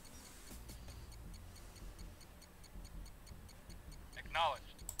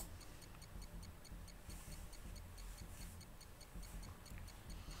 Acknowledged.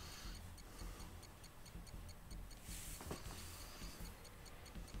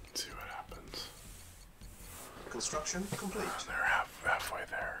 Let's see what happens. Construction complete. They're halfway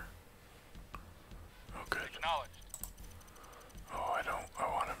there. Oh, good. Acknowledged. Oh, I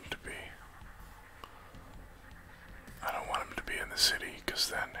want him to be. I don't want him to be in the city, because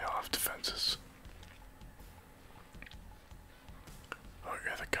then he'll have defenses. Oh,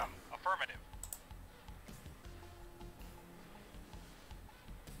 here they come. Affirmative.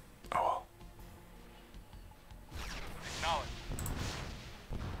 Oh well. Acknowledged.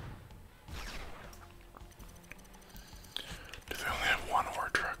 Do they only have one ore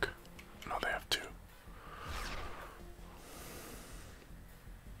truck? No, they have two.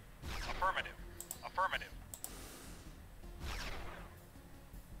 Affirmative. Affirmative.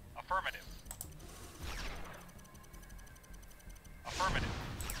 Affirmative. Affirmative.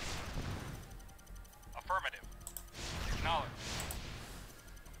 Affirmative. Acknowledged.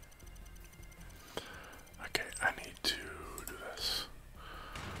 Okay, I need to do this.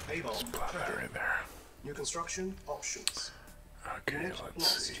 Avon Just plant that prepping. right there. New construction options. Okay, Unit let's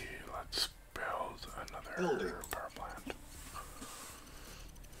lost. see. Let's build another Building. power plant.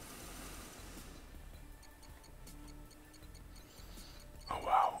 Oh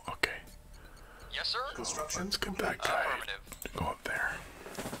wow, okay. Yes, sir. Construction Let's get complete. that guy Affirmative. to go up there.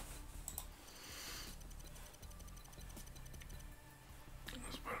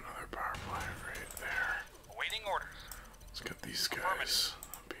 Let's put another power plant right there. Awaiting orders. Let's get these guys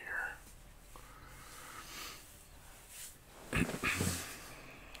up here.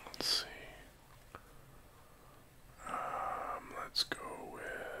 Let's see. Let's go with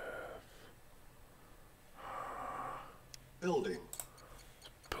Building.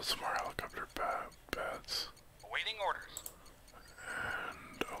 build some more helicopter pads. Awaiting orders.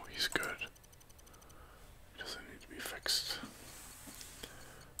 And oh, he's good. He doesn't need to be fixed.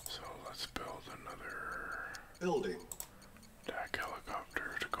 So let's build another Building. attack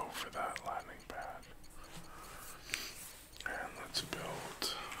helicopter to go for that landing pad. And let's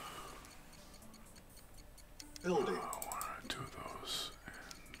build Building. 1, 2 of those,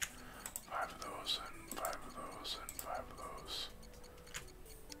 and 5 of those, and 5 of those, and 5 of those.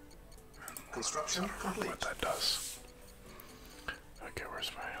 And Construction I don't remember complete. what that does. Okay,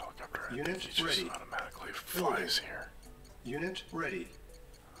 where's my helicopter? I Unit think he just ready. automatically Building. flies here. Unit ready.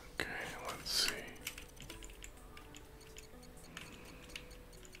 Okay, let's see.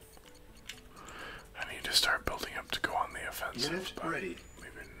 I need to start building up to go on the offensive, Unit but ready.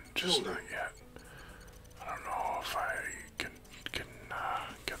 maybe just Building. not yet. I don't know if I can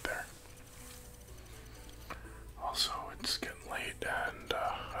get there. Also, it's getting late, and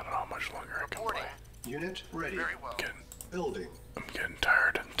I don't know how much longer I can Reporting. play. Unit ready. Very well. Building. I'm getting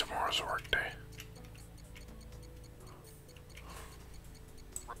tired, and tomorrow's a work day.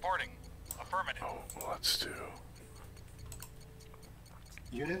 Reporting. Affirmative. Oh, well, let's do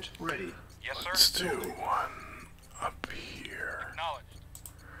Unit ready. Yes, let's sir. do Building. one up here, Acknowledged.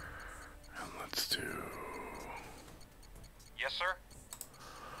 and let's do Yes, sir.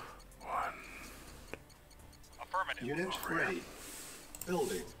 one. Affirmative. Unit Over here. ready.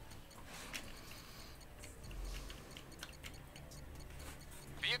 Building.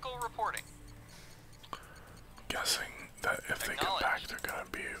 Vehicle reporting. Guessing that if they get Acknowledged. back, they're gonna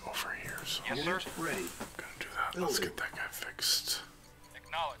be over here. So Yes, Unit sir. ready. I'm gonna do that. Let's Building. get that guy fixed.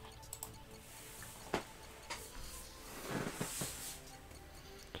 Acknowledged.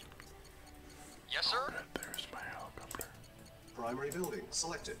 Primary building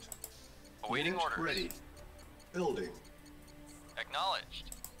selected. Awaiting Unit orders. ready. Building.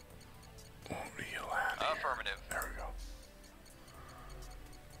 Acknowledged. Won't you land here? Affirmative. There we go.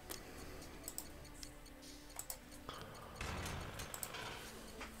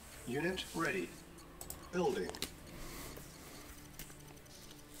 Unit ready. Building.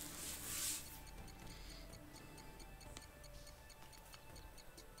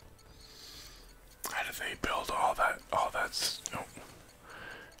 How do they build all that? No.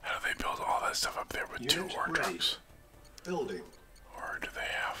 How do they build all that stuff up there with two Unit ore ready. trucks? Building. Or do they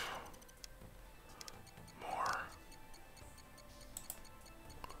have more?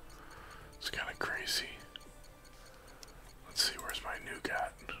 It's kind of crazy. Let's see, where's my new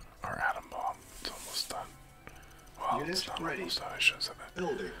gat? Our atom bomb. It's almost done. Well, Unit it's not ready. almost done. I should have said that.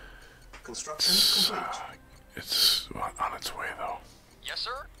 Building. Construction complete. It's on its way, though. Yes,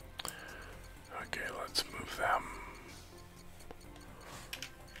 sir. Okay, let's move them.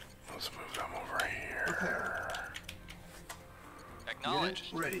 Let's move them over here. Prepare. Unit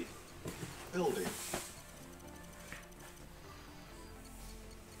Acknowledged. ready. Building.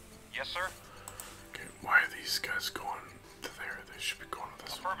 Yes, sir. Okay, why are these guys going to there? They should be going to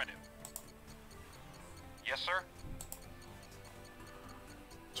this one. Affirmative. Yes, sir.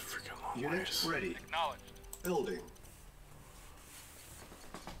 It's a freaking long Unit ways. ready. Acknowledged. Building.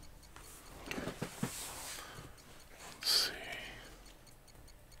 Let's see.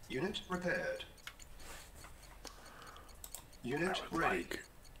 Unit repaired. I Unit would ready. like.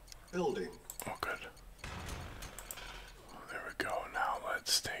 Building. Oh, good. Well, there we go. Now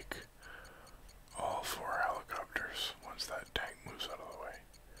let's take all 4 helicopters once that tank moves out of the way.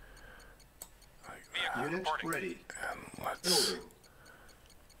 Like that. Unit Reporting. ready. And let's Building.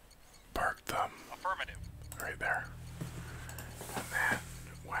 park them Affirmative. right there. And then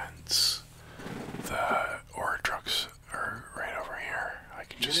once the ore trucks are right over here, I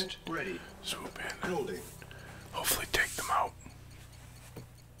can just Unit ready. swoop in and Building. hopefully take them out.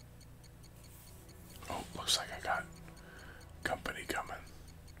 Oh, looks like I got company coming.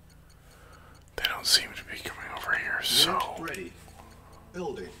 They don't seem to be coming over here, Unit so ready.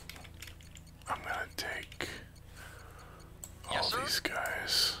 Building. I'm gonna take all Yes, sir. these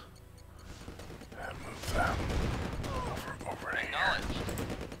guys and move them over here. Acknowledged.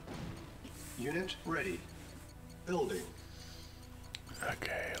 Unit ready. Building.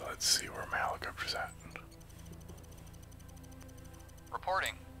 Okay, let's see where my helicopter's at.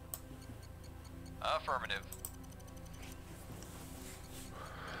 Reporting. Affirmative.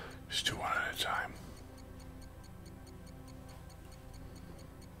 Just do one at a time.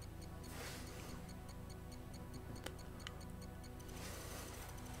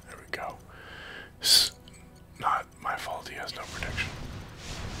 There we go. It's not my fault he has no protection.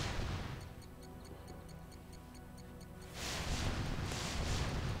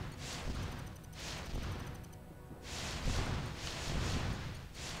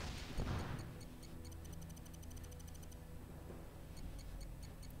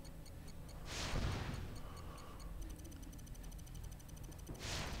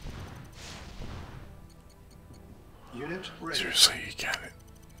 Unit ready. Seriously,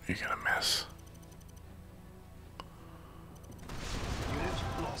 you're gonna miss. Unit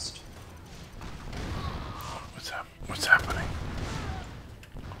lost. What's happening?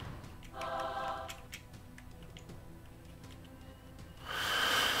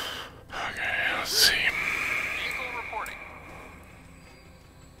 Okay, let's see. Vehicle reporting.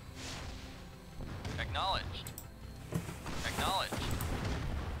 Acknowledged. Acknowledged.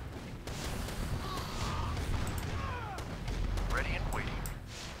 Ready and waiting.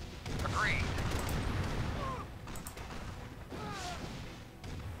 Agreed.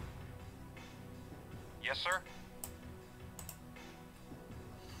 Yes, sir.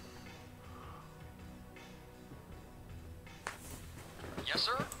 Yes,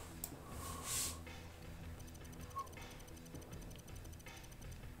 sir.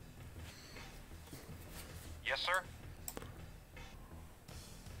 Yes, sir.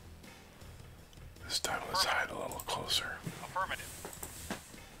 This time let's hide a little closer. Affirmative.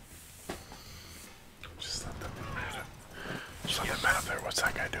 Just let them hit it. Just let them out there. What's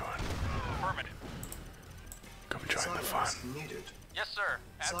that guy doing? Affirmative. Come join the fun. Silos needed. Yes, sir.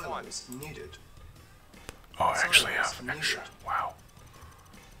 At once. Silos needed. Oh, I actually Silos have needed. extra. Wow.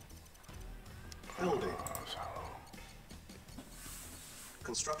 Building. Silo.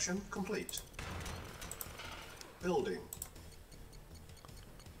 Construction complete. Building.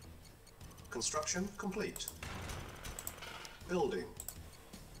 Construction complete. Building.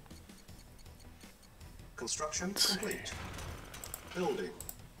 Construction Let's see. complete. Building.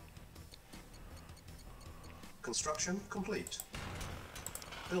 Construction complete.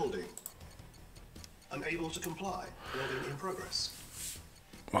 Building. Unable to comply. Building in progress.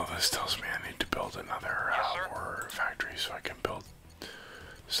 Well, this tells me I need to build another Yes, sir. war factory so I can build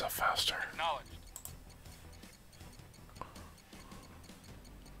stuff faster. Acknowledged.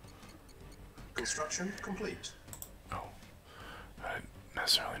 Construction complete. Oh, I didn't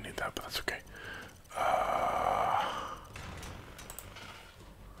necessarily need that, but that's okay.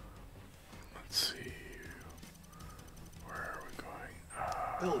 Let's see. Where are we going?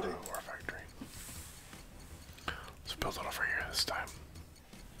 Building. War factory. Let's build it over here this time.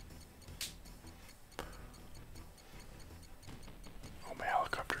 Oh, my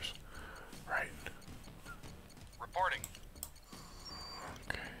helicopters. Right. Reporting.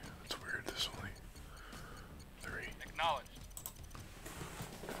 Okay, that's weird. There's only 3. Acknowledged.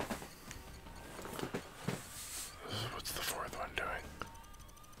 What's the 4th one doing?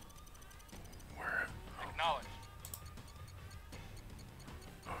 Where? Acknowledged.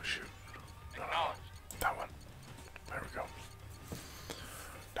 Oh shoot. No, Acknowledged. that one. There we go.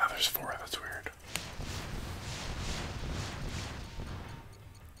 Now there's 4. That's weird.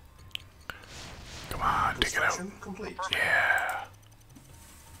 Come on, dig it out. Construction complete. Yeah.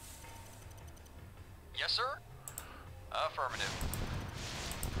 Yes, sir. Affirmative.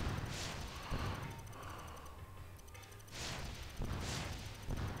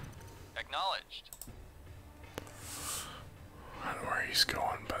 Acknowledged. I don't know where he's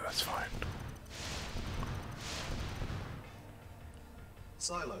going, but that's fine.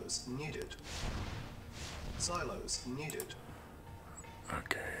 Silos needed. Silos needed.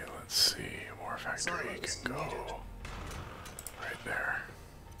 Okay, let's see. War factory Silos can go needed. right there.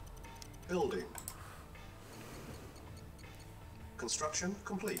 Building. Construction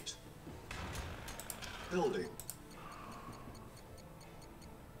complete. Building.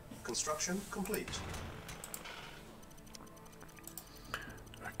 Construction complete.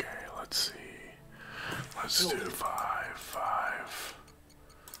 Okay, let's see. Let's do Building. 5, 5,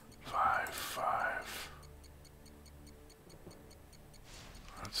 5, 5.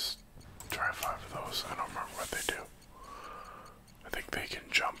 Let's try 5 of those. I don't remember what they do. I think they can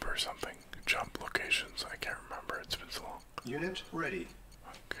jump or something. Jump locations. I can't remember. It's been so long. Unit ready.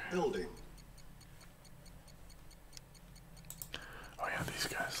 Okay. Building. Oh yeah, these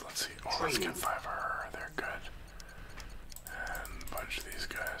guys. Let's see. Oh, let's get Training. 5R. They're good. And a bunch of these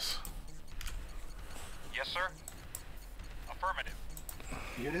guys. Yes, sir. Affirmative.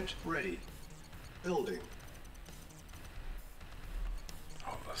 Unit ready. Building.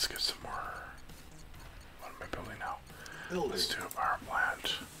 Oh, let's get some more. What am I building now? Building. Let's do a power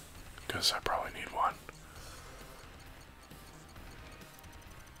plant. Because I probably need one.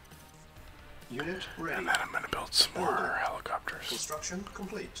 Unit ready. And then I'm going to build some more Building. helicopters. Construction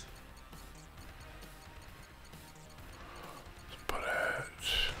complete. Let's put it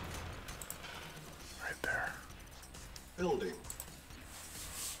right there. Building.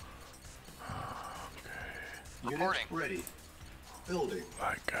 Okay. Unit Reporting. ready. Building.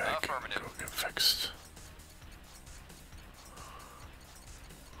 That guy can Affirmative. go get fixed.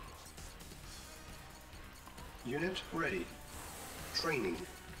 Unit ready. Training.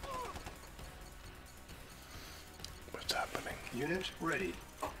 What's happening? Unit ready.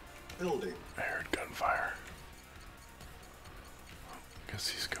 Building. I heard gunfire. Guess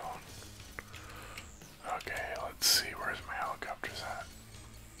he's gone. Okay, let's see. Where's my helicopters at?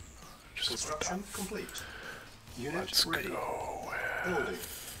 Just put Construction them. complete. Unit Let's ready. go Building.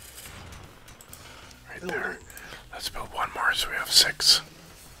 with right Building. there. Let's build one more so we have 6.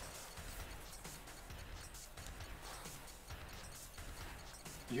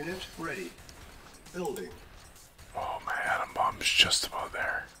 Unit ready. Building. Oh, my atom bomb's just about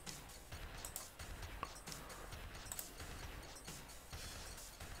there.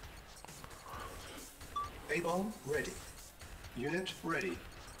 A-bomb ready. Unit ready.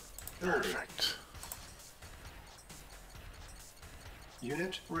 Building. Perfect.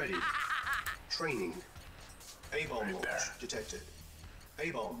 Unit ready. Training. A-bomb Right launch there. detected.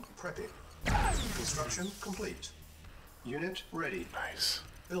 A-bomb prepping. Construction complete. Unit ready. Nice.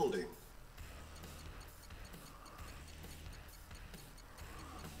 Building.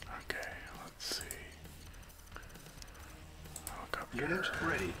 Okay, let's see. Helicopter. Unit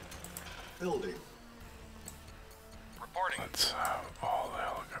ready. Building. Reporting. Let's have all the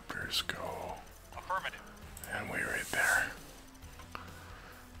helicopters go. Affirmative. And wait right there.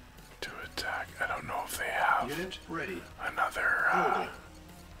 To attack. I don't know if they have Unit ready. another Building.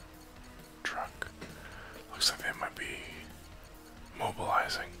 truck. Looks like they might be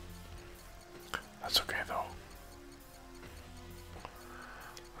mobilizing. That's okay though.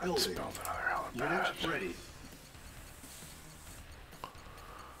 Let's Building. build another helipad. Unit ready.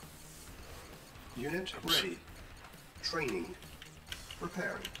 Unit ready. Training.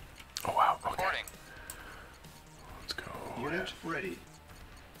 Repairing. Oh wow, okay. Reporting. Let's go. Unit ready.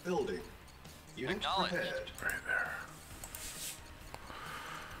 Building. Unit Acknowledged. prepared. Right there.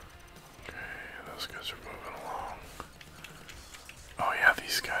 Okay, those guys are moving along. Oh yeah,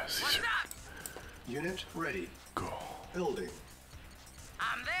 these guys. These are Unit ready. cool. Building.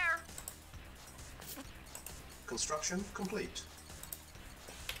 I'm there. Construction complete.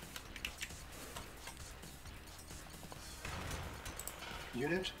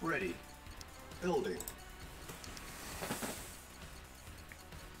 Unit ready. Building.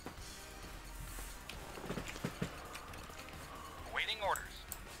 Awaiting orders.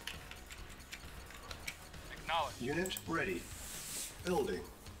 Acknowledged. Unit ready. Building.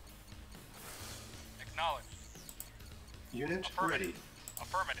 Acknowledged. Unit Affirmative. ready.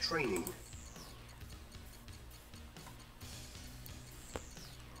 Affirmative. Training.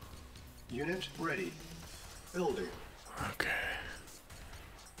 Unit ready. Building. Okay.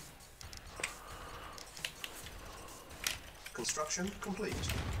 Construction complete.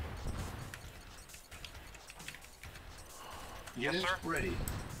 Yes, Unit sir. ready.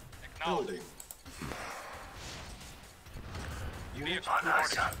 Acknowledged. Building. Unit Oh, now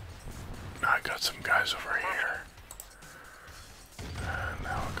lost. I got some guys over here. And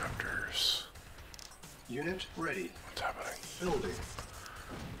helicopters. Unit ready. What's happening? Building.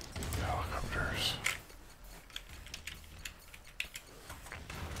 Helicopters.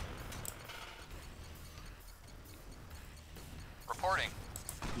 Reporting.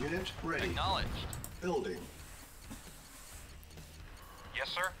 Unit ready. Acknowledged. Building. Yes,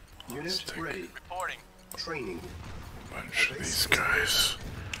 sir. Unit Stick. ready. Reporting. Training. Bunch of these guys.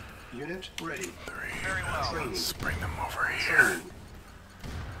 Unit ready. Three. Very well. Training. Let's bring them over here. Training.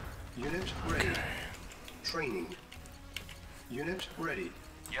 Unit ready. Okay. Training. Unit ready.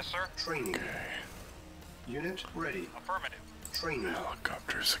 Yes, sir. Training. Okay. Unit ready. Affirmative. Training.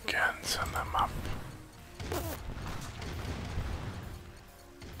 Helicopters again. Send them up.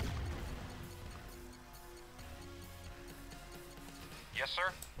 Yes,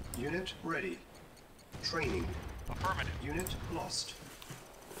 sir. Unit ready. Training. Affirmative. Unit lost.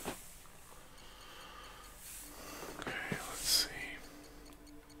 Okay, let's see.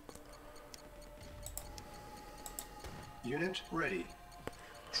 Unit ready.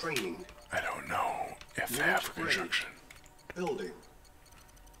 Training. I don't know if they Unit have ready. construction. Building.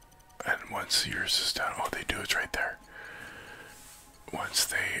 And once yours is done, oh, they do. It's right there.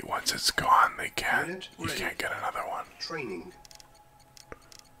 Once it's gone, they can't. Unit You ready. can't get another one. Training.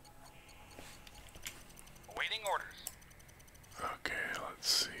 Awaiting orders. Okay, let's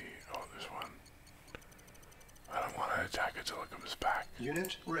see. Oh, there's one. I don't want to attack it till it comes back.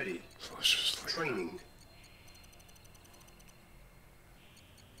 Unit ready. So let's just leave it. Training.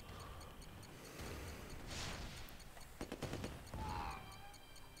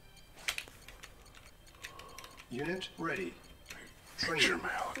 Unit ready. Make sure Training. my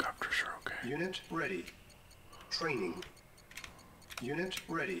helicopters are okay. Unit ready. Training. Unit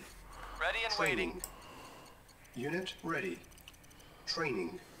ready. Ready and Training. waiting. Unit ready.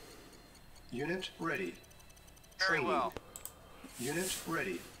 Training. Unit ready. Very Training. well. Unit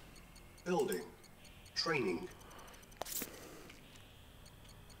ready. Building. Training.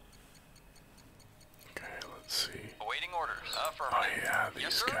 Okay, let's see. Awaiting orders. Oh Affirmative. yeah, these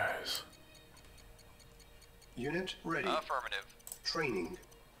Yes, sir. guys. Unit ready. Affirmative. Training.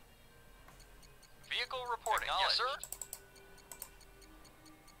 Vehicle reporting. Yes, sir.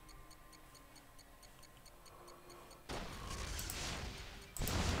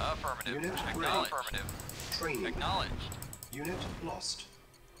 Affirmative. Unit ready. Acknowledged. Affirmative. Training. Acknowledged. Unit lost.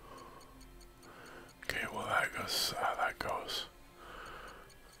 Okay, well that goes. That goes.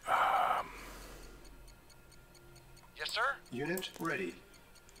 Yes, sir. Unit ready.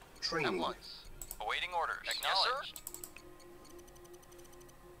 At Training. once. Awaiting orders. Acknowledged. Yes, sir.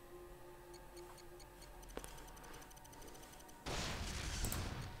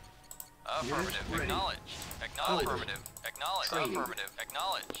 Affirmative. ready. Acknowledged. Building. Affirmative. Acknowledged. Training. Affirmative.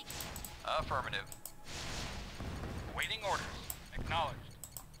 Acknowledged. Affirmative. Awaiting orders. Acknowledged.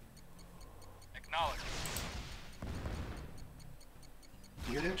 Acknowledged.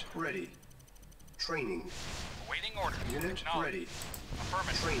 Unit ready. Training. Awaiting orders. Unit Acknowledged. ready.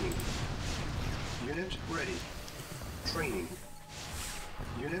 Affirmative. Training. Unit ready. Training.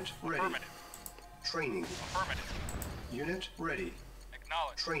 Unit ready. Affirmative. Training. Affirmative. Unit ready.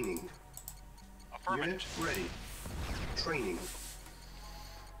 Acknowledged. Training. Affirmative. Unit ready. Training.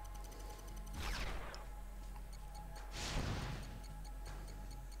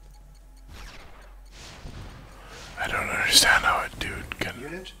 I don't understand how a dude can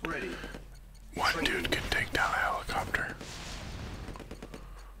Unit ready. One dude can take down a helicopter.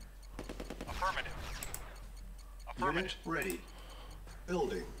 Affirmative. Unit ready.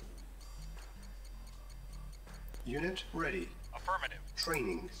 Building. Unit ready. Affirmative.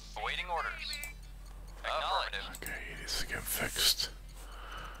 Training. Awaiting orders. Affirmative. Okay, he needs to get fixed.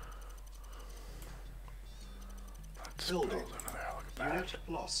 Let's Building. build another helicopter. Unit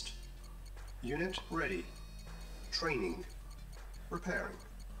lost. Unit ready. Training. Repairing.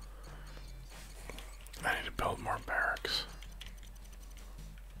 I need to build more barracks.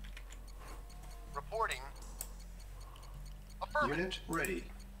 Reporting. Affirmative. Unit ready.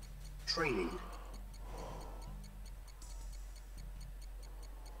 Training.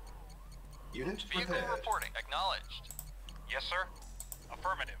 Unit Vehicle prepared. reporting. Acknowledged. Yes, sir.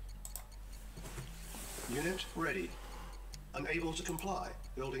 Affirmative. Unit ready. Unable to comply.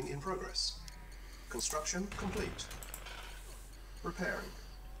 Building in progress. Construction complete. Repairing.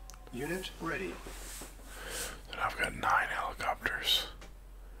 Unit ready. Then I've got 9 helicopters.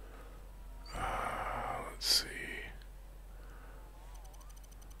 Let's see.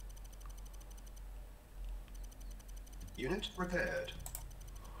 Unit repaired.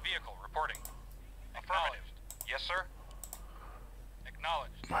 Vehicle reporting. Affirmative. Yes, sir.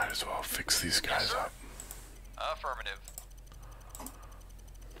 Acknowledged. Might as well fix these guys sir. up. Affirmative.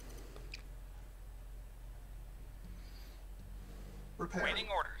 Repairing. Waiting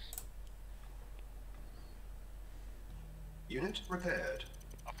orders. Unit repaired.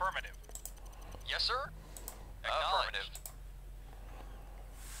 Affirmative. Yes, sir. Affirmative.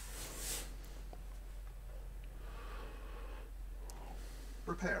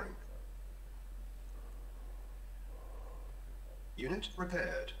 Repairing. Unit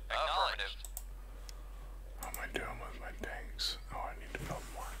repaired. Affirmative. How am I doing with my tanks? Oh, I need to build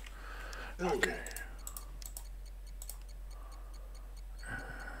more. Building. Okay. And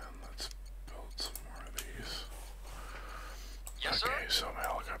let's build some more of these. Yes, Okay, sir. so my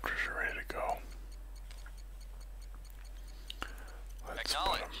helicopters are ready to go. Let's put them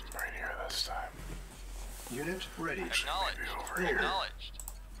Acknowledged. right here this time. Unit ready. Acknowledged. Maybe over here. Acknowledged.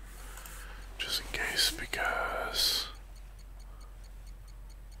 Just in case, because...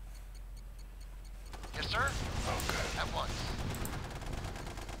 Yes, sir. Oh, good. At once.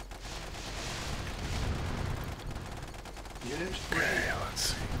 Unit Okay, ready. let's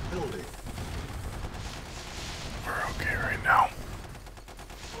see. Building. We're okay right now.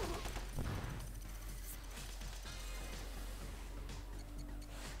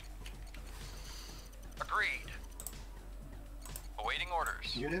 Agreed. Awaiting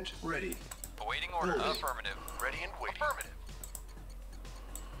orders. Unit ready. Awaiting orders. Building. Affirmative. Ready and waiting. Affirmative.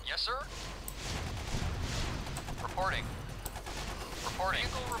 Yes, sir. Reporting. Reporting.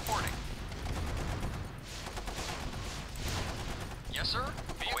 Vehicle reporting. Yes, sir.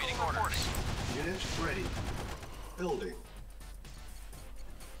 Vehicle awaiting reporting. Unit ready. Building.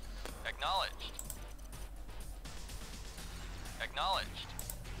 Acknowledged. Acknowledged.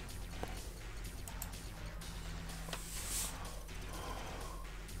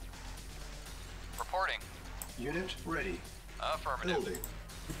 Reporting. Unit ready. Affirmative. Building.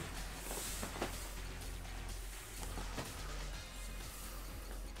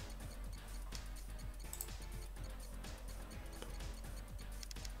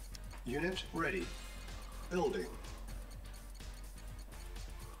 Unit ready. Building.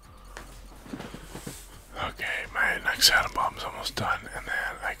 Okay, my next atom bomb's almost done, and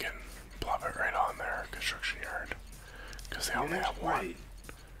then I can plop it right on their construction yard. Because they only Unit have one. ready.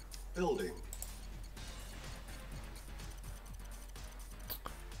 Building.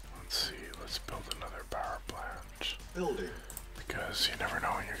 Let's see, let's build another power plant. Building. Because you never know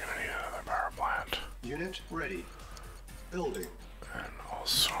when you're going to need another power plant. Unit ready. Building. And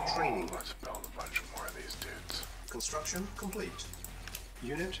also, Training. let's build a bunch more of these dudes. Construction complete.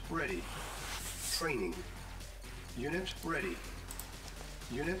 Unit ready. Training. Unit ready.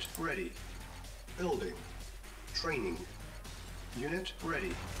 Unit ready. Building. Training. Unit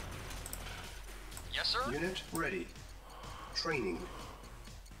ready. Yes, sir. Unit ready. Training.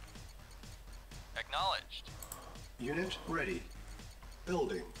 Acknowledged. Unit ready.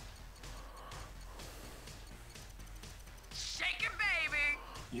 Building. Shake it, baby.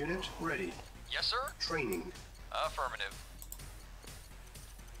 Unit ready. Yes, sir. Training. Affirmative.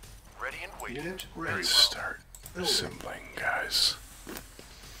 Ready and waiting. Unit ready. Let's start Building. assembling, guys.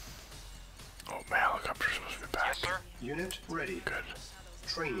 Oh, my helicopter's supposed to be back. Yes, sir. Unit ready. Good.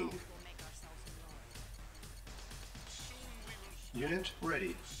 Training. Unit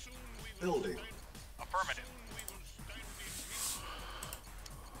ready. Building. Affirmative.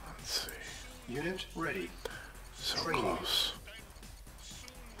 Let's see. Unit ready. So Training. close.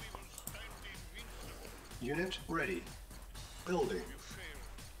 Unit ready. Building.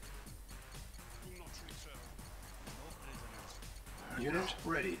 Unit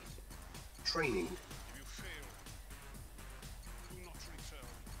ready. Training.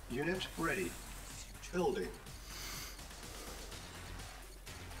 Unit ready. Building.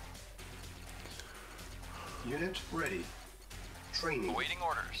 Unit ready. Training. Awaiting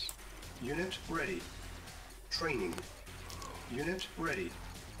orders. Unit ready. Training. Unit ready.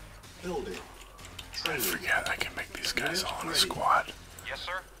 Building. I Training. forget I can make these guys Unit all in a ready. squad. Yes,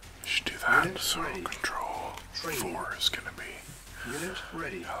 sir. I should do that. Unit So ready. control Training. 4 is gonna be Unit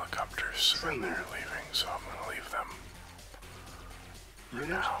ready. helicopters, Training. and they're leaving, so I'm gonna leave them. Unit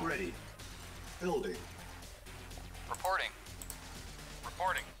now. ready. Building. Reporting.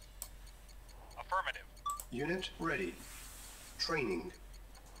 Reporting. Affirmative. Unit ready. Training.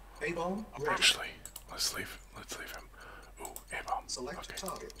 A-bomb ready. Actually, let's leave him. Ooh, A-bomb. Select Okay.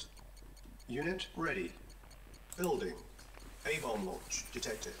 target. Unit ready. Building. A-bomb launch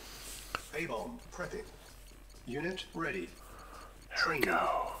detected. A-bomb prepping. Unit ready. There we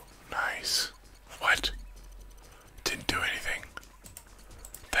go. Nice. What? Didn't do anything.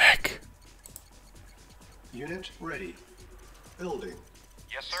 The heck? Unit ready. Building.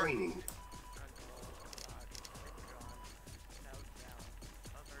 Yes, sir. Training.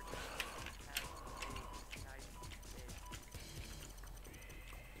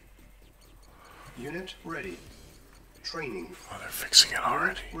 Unit ready. Training. Oh, they're fixing it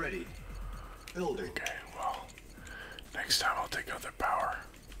already. Unit ready. Building. Okay, well, next time I'll take out their power.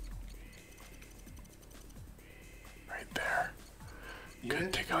 Right there. Could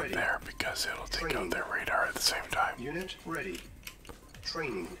Unit take out ready. there because it'll take Training. out their radar at the same time. Unit ready.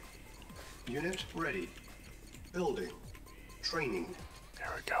 Training. Unit ready. Building. Training. There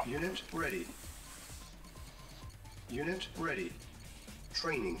we go. Unit ready. Unit ready.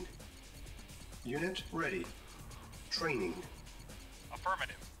 Training. Unit ready. Training.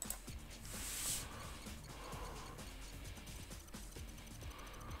 Affirmative.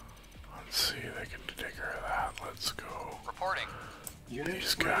 Let's see, they can take care of that. Let's go. Reporting. Unit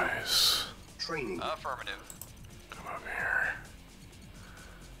These ready. guys Training. Affirmative. come up here.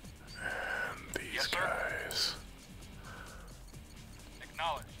 And these Yes, sir. guys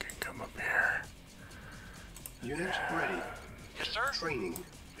Acknowledged. can come up here. Unit ready. Yes, sir. Training.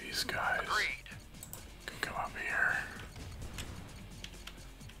 These guys Agreed. can come up here.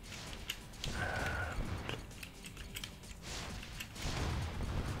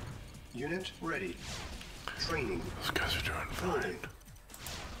 Unit ready. Training. Those guys are doing fine. Building.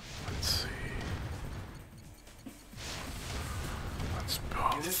 Let's see. Let's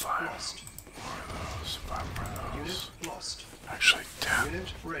build Unit 5 lost. more of those. 5 more of those. Unit lost. Actually, 10.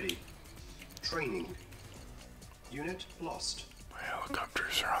 Unit ready. Training. Unit lost. My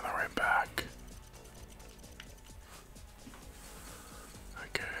helicopters are on their way back.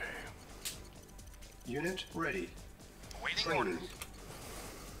 Okay. Unit ready. Awaiting Training. orders.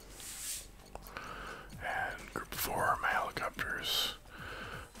 And group 4, my helicopters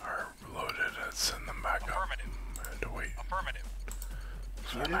are loaded. Let's send them back up. Affirmative. And to wait Affirmative.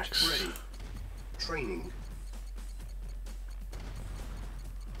 for Unit next. ready. Training.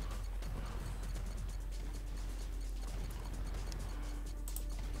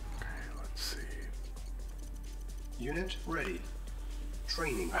 Okay, let's see. Unit ready.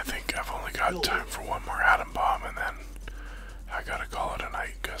 Training. I think I've only got Building. time for one more atom bomb, and then I gotta call it a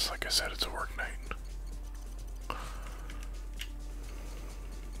night, because like I said, it's a work night.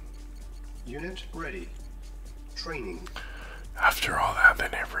 Unit ready. Training. After all that, they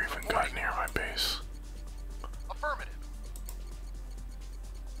never even got near my base. Affirmative.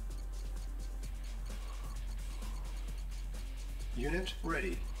 Unit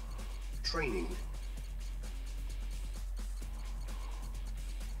ready. Training.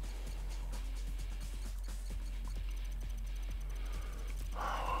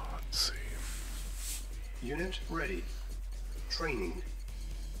 Let's see. Unit ready. Training.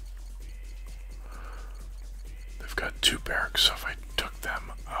 They've got 2 barracks, so if I took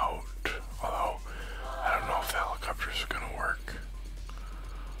them out, although I don't know if the helicopters are gonna work.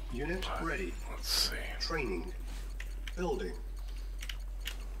 Unit But ready. let's see. Training. Building.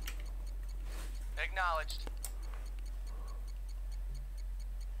 Acknowledged.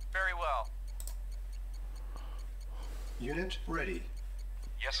 Very well. Unit ready.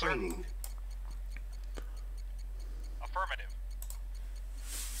 Yes, sir. Training. Affirmative.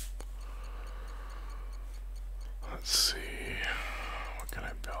 Let's see. What can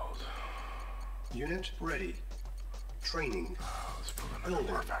I build? Unit ready. Training. Let's build another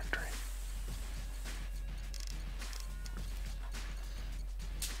Building. war factory.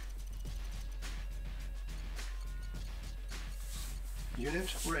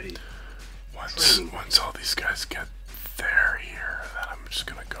 Unit ready. Once all these guys get there here, then I'm just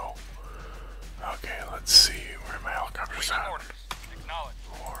gonna go. Okay, let's see where my helicopter's Waiting at. orders. Acknowledged.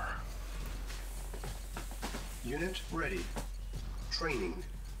 Or Unit ready. Training.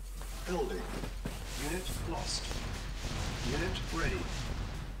 Building. Unit lost. Unit ready.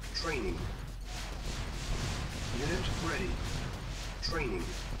 Training. Unit ready. Training.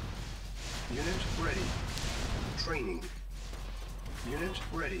 Unit ready. Training. Unit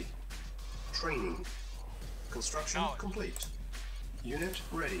ready. Training. Construction complete. Unit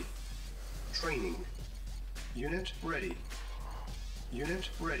ready. Training. Unit ready. Unit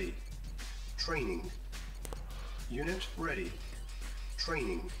ready. Training. Unit ready.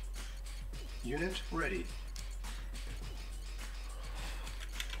 Training. Unit ready.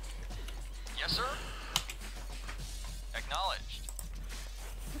 Yes, sir. Acknowledged.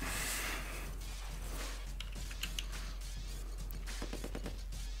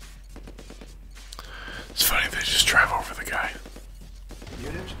 it's funny they just drive over the guy.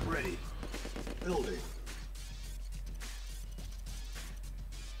 Unit ready. Building.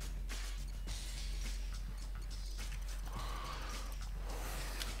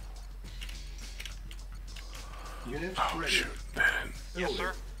 Unit Oh ready. shoot, they didn't. Yes,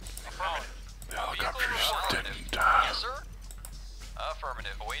 sir. Affirmative. The helicopters Affirmative. didn't. Yes, sir.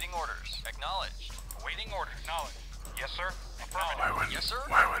 Affirmative. Awaiting orders. Acknowledged. Awaiting orders. Acknowledged. Yes, sir. Affirmative. Why wouldn't? Yes, sir.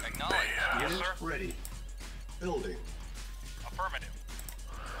 Why wouldn't Acknowledged. they? Yes, Unit sir. ready. Building. Affirmative.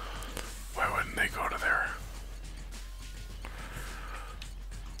 Why wouldn't they go to their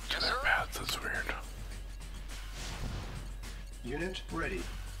Yes, sir. path? That's weird. Unit ready.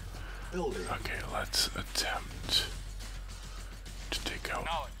 Building. Okay, let's attempt to take out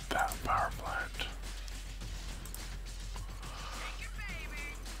Acknowledged. that power plant.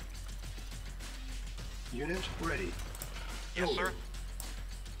 Unit ready. Yes, sir. Building.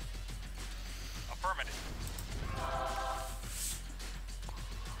 Affirmative.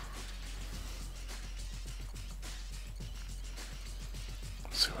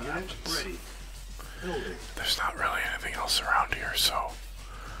 Let's see what Unit happens. ready. Building. There's not really anything else around here, so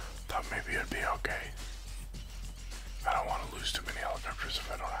thought maybe it'd be okay. I don't want to lose too many helicopters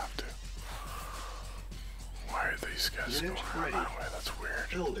if I don't have to. Why are these guys Unit going around ready. that way? That's weird.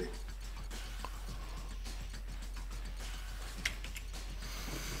 Building.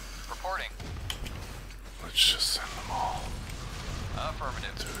 Reporting. Let's just send them all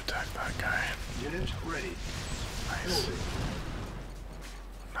Affirmative. to attack that guy. Unit ready. Nice. Building.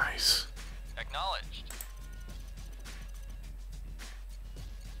 Nice. Acknowledged.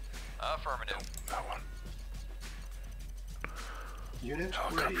 Affirmative. That one. Unit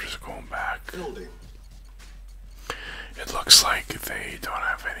ready. Helicopters are going back. Building. It looks like they don't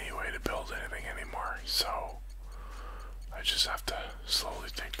have any way to build anything anymore, so I just have to slowly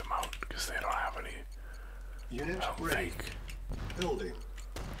take them out because they don't have any. Unit I don't ready. think Building.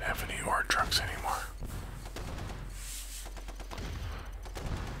 they have any ore trucks anymore.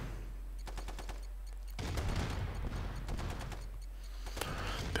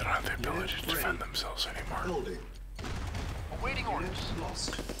 They don't have the ability to defend themselves anymore. Building. Awaiting Unit orders.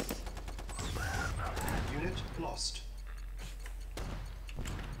 lost. Unit lost.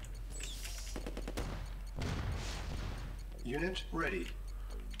 Unit ready.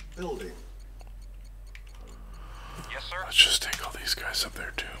 Building. Yes, sir. Let's just take all these guys up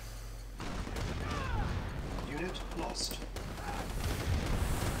there too. Unit lost.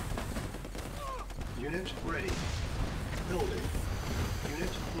 Unit ready. Building. Unit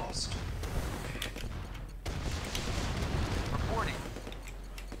lost. Reporting.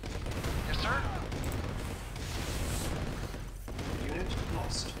 Yes, sir. Unit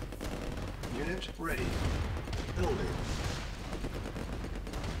lost. Unit ready. Building.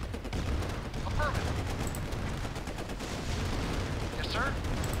 Affirmative. Yes, sir.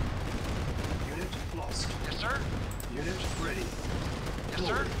 Unit lost. Yes, sir. Unit ready. Yes,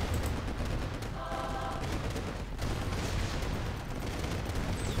 sir. Building.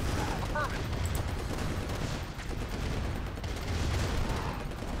 Affirmative.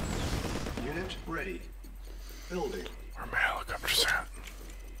 Unit ready. Building. Where my helicopters at?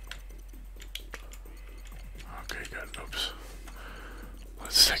 Okay, good. Oops.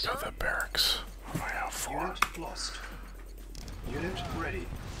 Let's take out the barracks. What do I have for? Unit lost. Unit ready.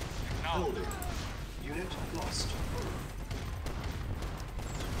 Building. Unit lost.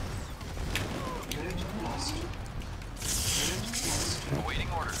 Unit lost. Unit lost. Awaiting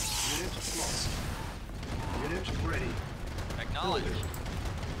orders. Unit lost. Unit ready. Acknowledged. Building.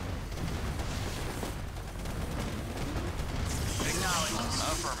 Acknowledged.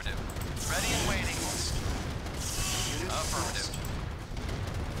 Affirmative. Ready and waiting. Unit Affirmative. lost.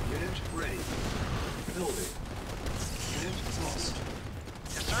 Unit ready. Building. Unit lost.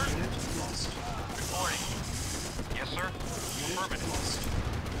 Yes, sir. Unit lost. Reporting. Yes, sir. Unit Affirmative. lost.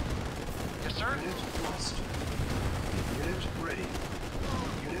 Yes, sir. Unit lost. Unit ready.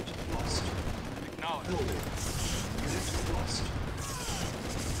 Unit lost. Acknowledged. Building. Unit lost.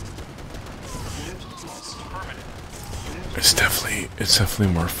 Unit lost. Affirmative. Unit It's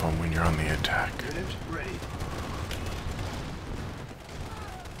definitely more fun when you're on the attack. Unit ready.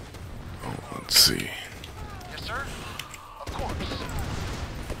 Oh, let's see. Yes, sir. Of course.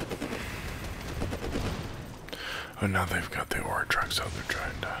 Oh, now they've got the ore trucks out they're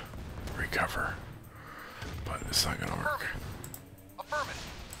trying to recover. But it's not gonna work. Affirmative.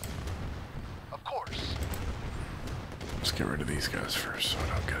 Of course. Let's get rid of these guys first so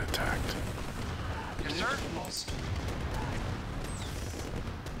I don't get attacked. Yes, Unit sir. lost.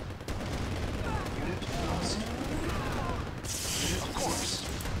 Unit lost. Unit Of course.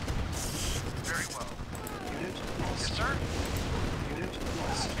 Very well. Unit lost. Yes, sir. Unit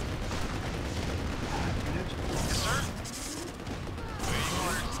lost. Unit Yes, lost. sir. Waiting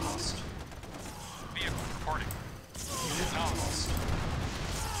orders. Unit lost. Vehicle reporting. Unit lost.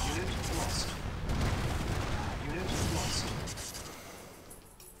 Unit lost. Unit lost.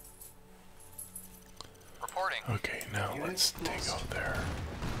 Reporting. Okay, now Unit let's take lost. out their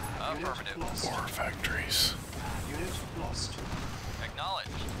Affirmative. Unit lost. ore factories. Unit lost. Acknowledged.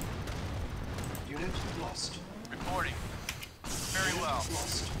 Unit lost. Reporting. Very Unit well.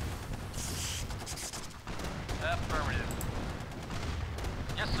 lost. Affirmative.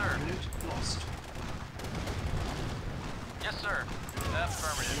 Yes, sir. Unit lost. Yes, sir.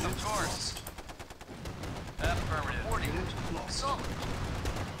 Affirmative. Unit Of course. lost. Affirmative. Reporting. Unit lost. Acknowledged.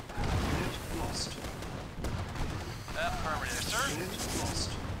 Unit lost. Affirmative. Yes, sir. Unit lost.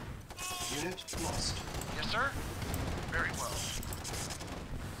 Unit lost. Yes, sir. Very well.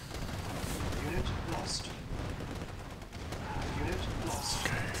 Unit lost. Unit lost.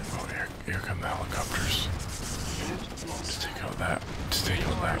 Okay, oh here come the helicopters. Unit lost. Let's take out that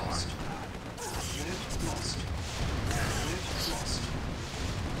one. Lost. Unit lost. Unit lost.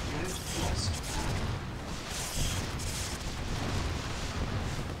 Unit lost.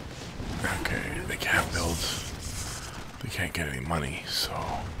 Okay, they can't build. They can't get any money, so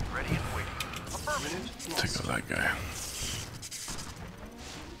Ready and waiting. Affirmative. Unit take lost. out that guy.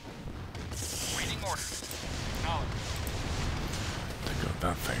 Waiting orders. Acknowledged. Take out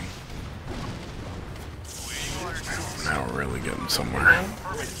that thing. Waiting orders. Now we're really getting somewhere.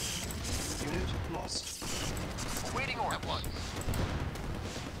 Affirmative. Unit lost. Waiting order. At once.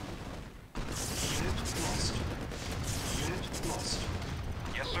 Unit lost. Unit lost.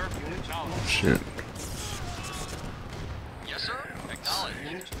 Yes, sir. Unit Acknowledged. lost. Shit. Yes, sir. Acknowledged.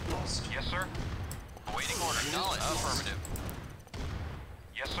 Unit lost. Yes, sir. Awaiting order. Acknowledged. Affirmative.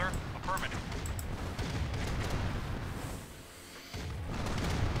 Yes, sir. Affirmative.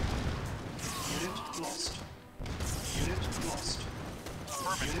 Unit lost. Unit lost.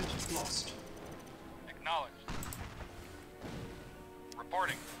 Affirmative. Unit lost. Acknowledged.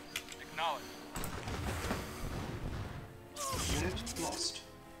 Reporting. Acknowledged. Unit lost.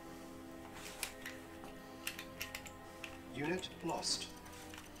 Unit lost.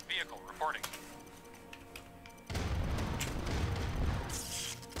 Vehicle reporting.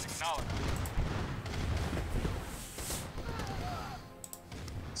 Acknowledged.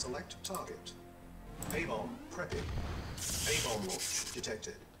 Select target. A-bomb prepping. A-bomb launch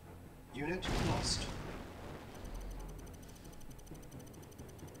detected. Unit lost.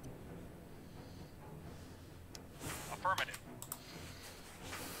 Affirmative.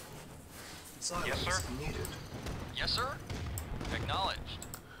 Silence Yes, sir. needed. Yes, sir. Acknowledged.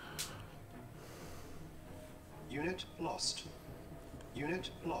 Unit lost. Unit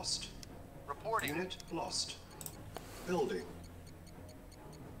lost. Reporting. Unit lost. Building.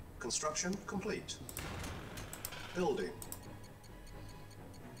 Construction complete. Building.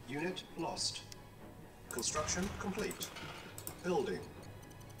 Unit lost. Construction complete. Building.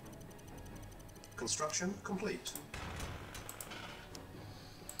 Construction complete.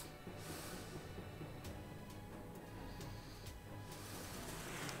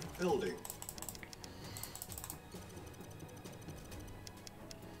 Building.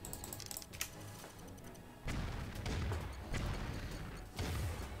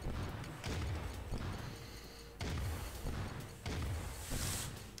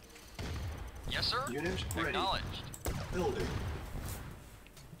 Yes, sir. Unit ready. Acknowledged. Building.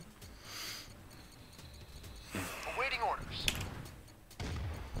 Awaiting orders.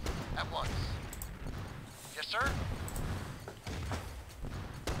 At once. Yes, sir.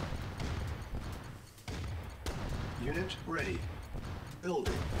 Unit ready.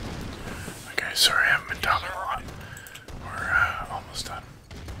 Building. Okay, sorry, I haven't been talking a lot. We're almost done.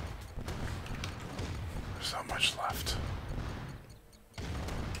 There's not much left.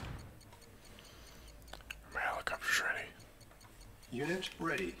 My helicopter's ready. Unit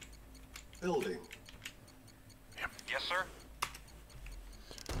ready. Building. Yep. Yes, sir.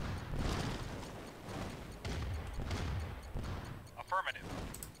 Affirmative.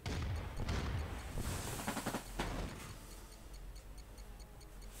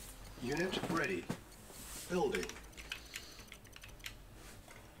 Unit ready. Building.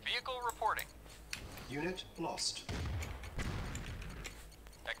 Vehicle reporting. Unit lost.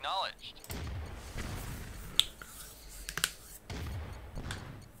 Acknowledged.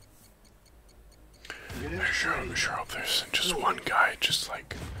 Unit I sure ready. hope there's just Building. one guy just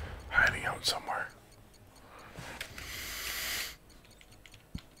like hiding out somewhere.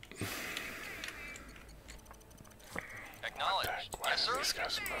 Acknowledged. Why Yes, do sir. these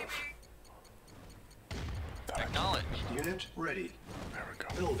guys move? Thought I- Acknowledged. Unit ready. There we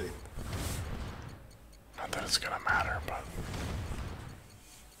go. Building. Not that it's gonna matter, but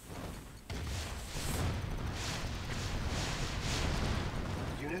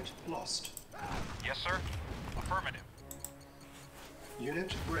Unit lost. Yes, sir. Affirmative.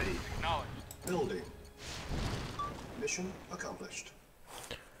 Unit ready. Acknowledged. Building. Mission accomplished.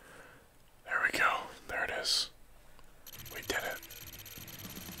 there we go. There it is. We did it.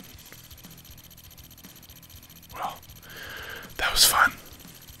 Well, that was fun.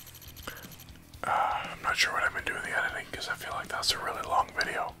 I'm not sure what I've been doing the editing because I feel like that's a really long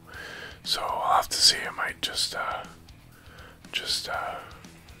video. So I'll have to see. I might just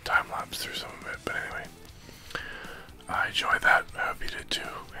time lapse through some of it. But anyway, I enjoyed that. I hope you did too.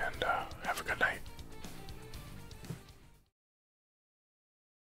 And have a good night.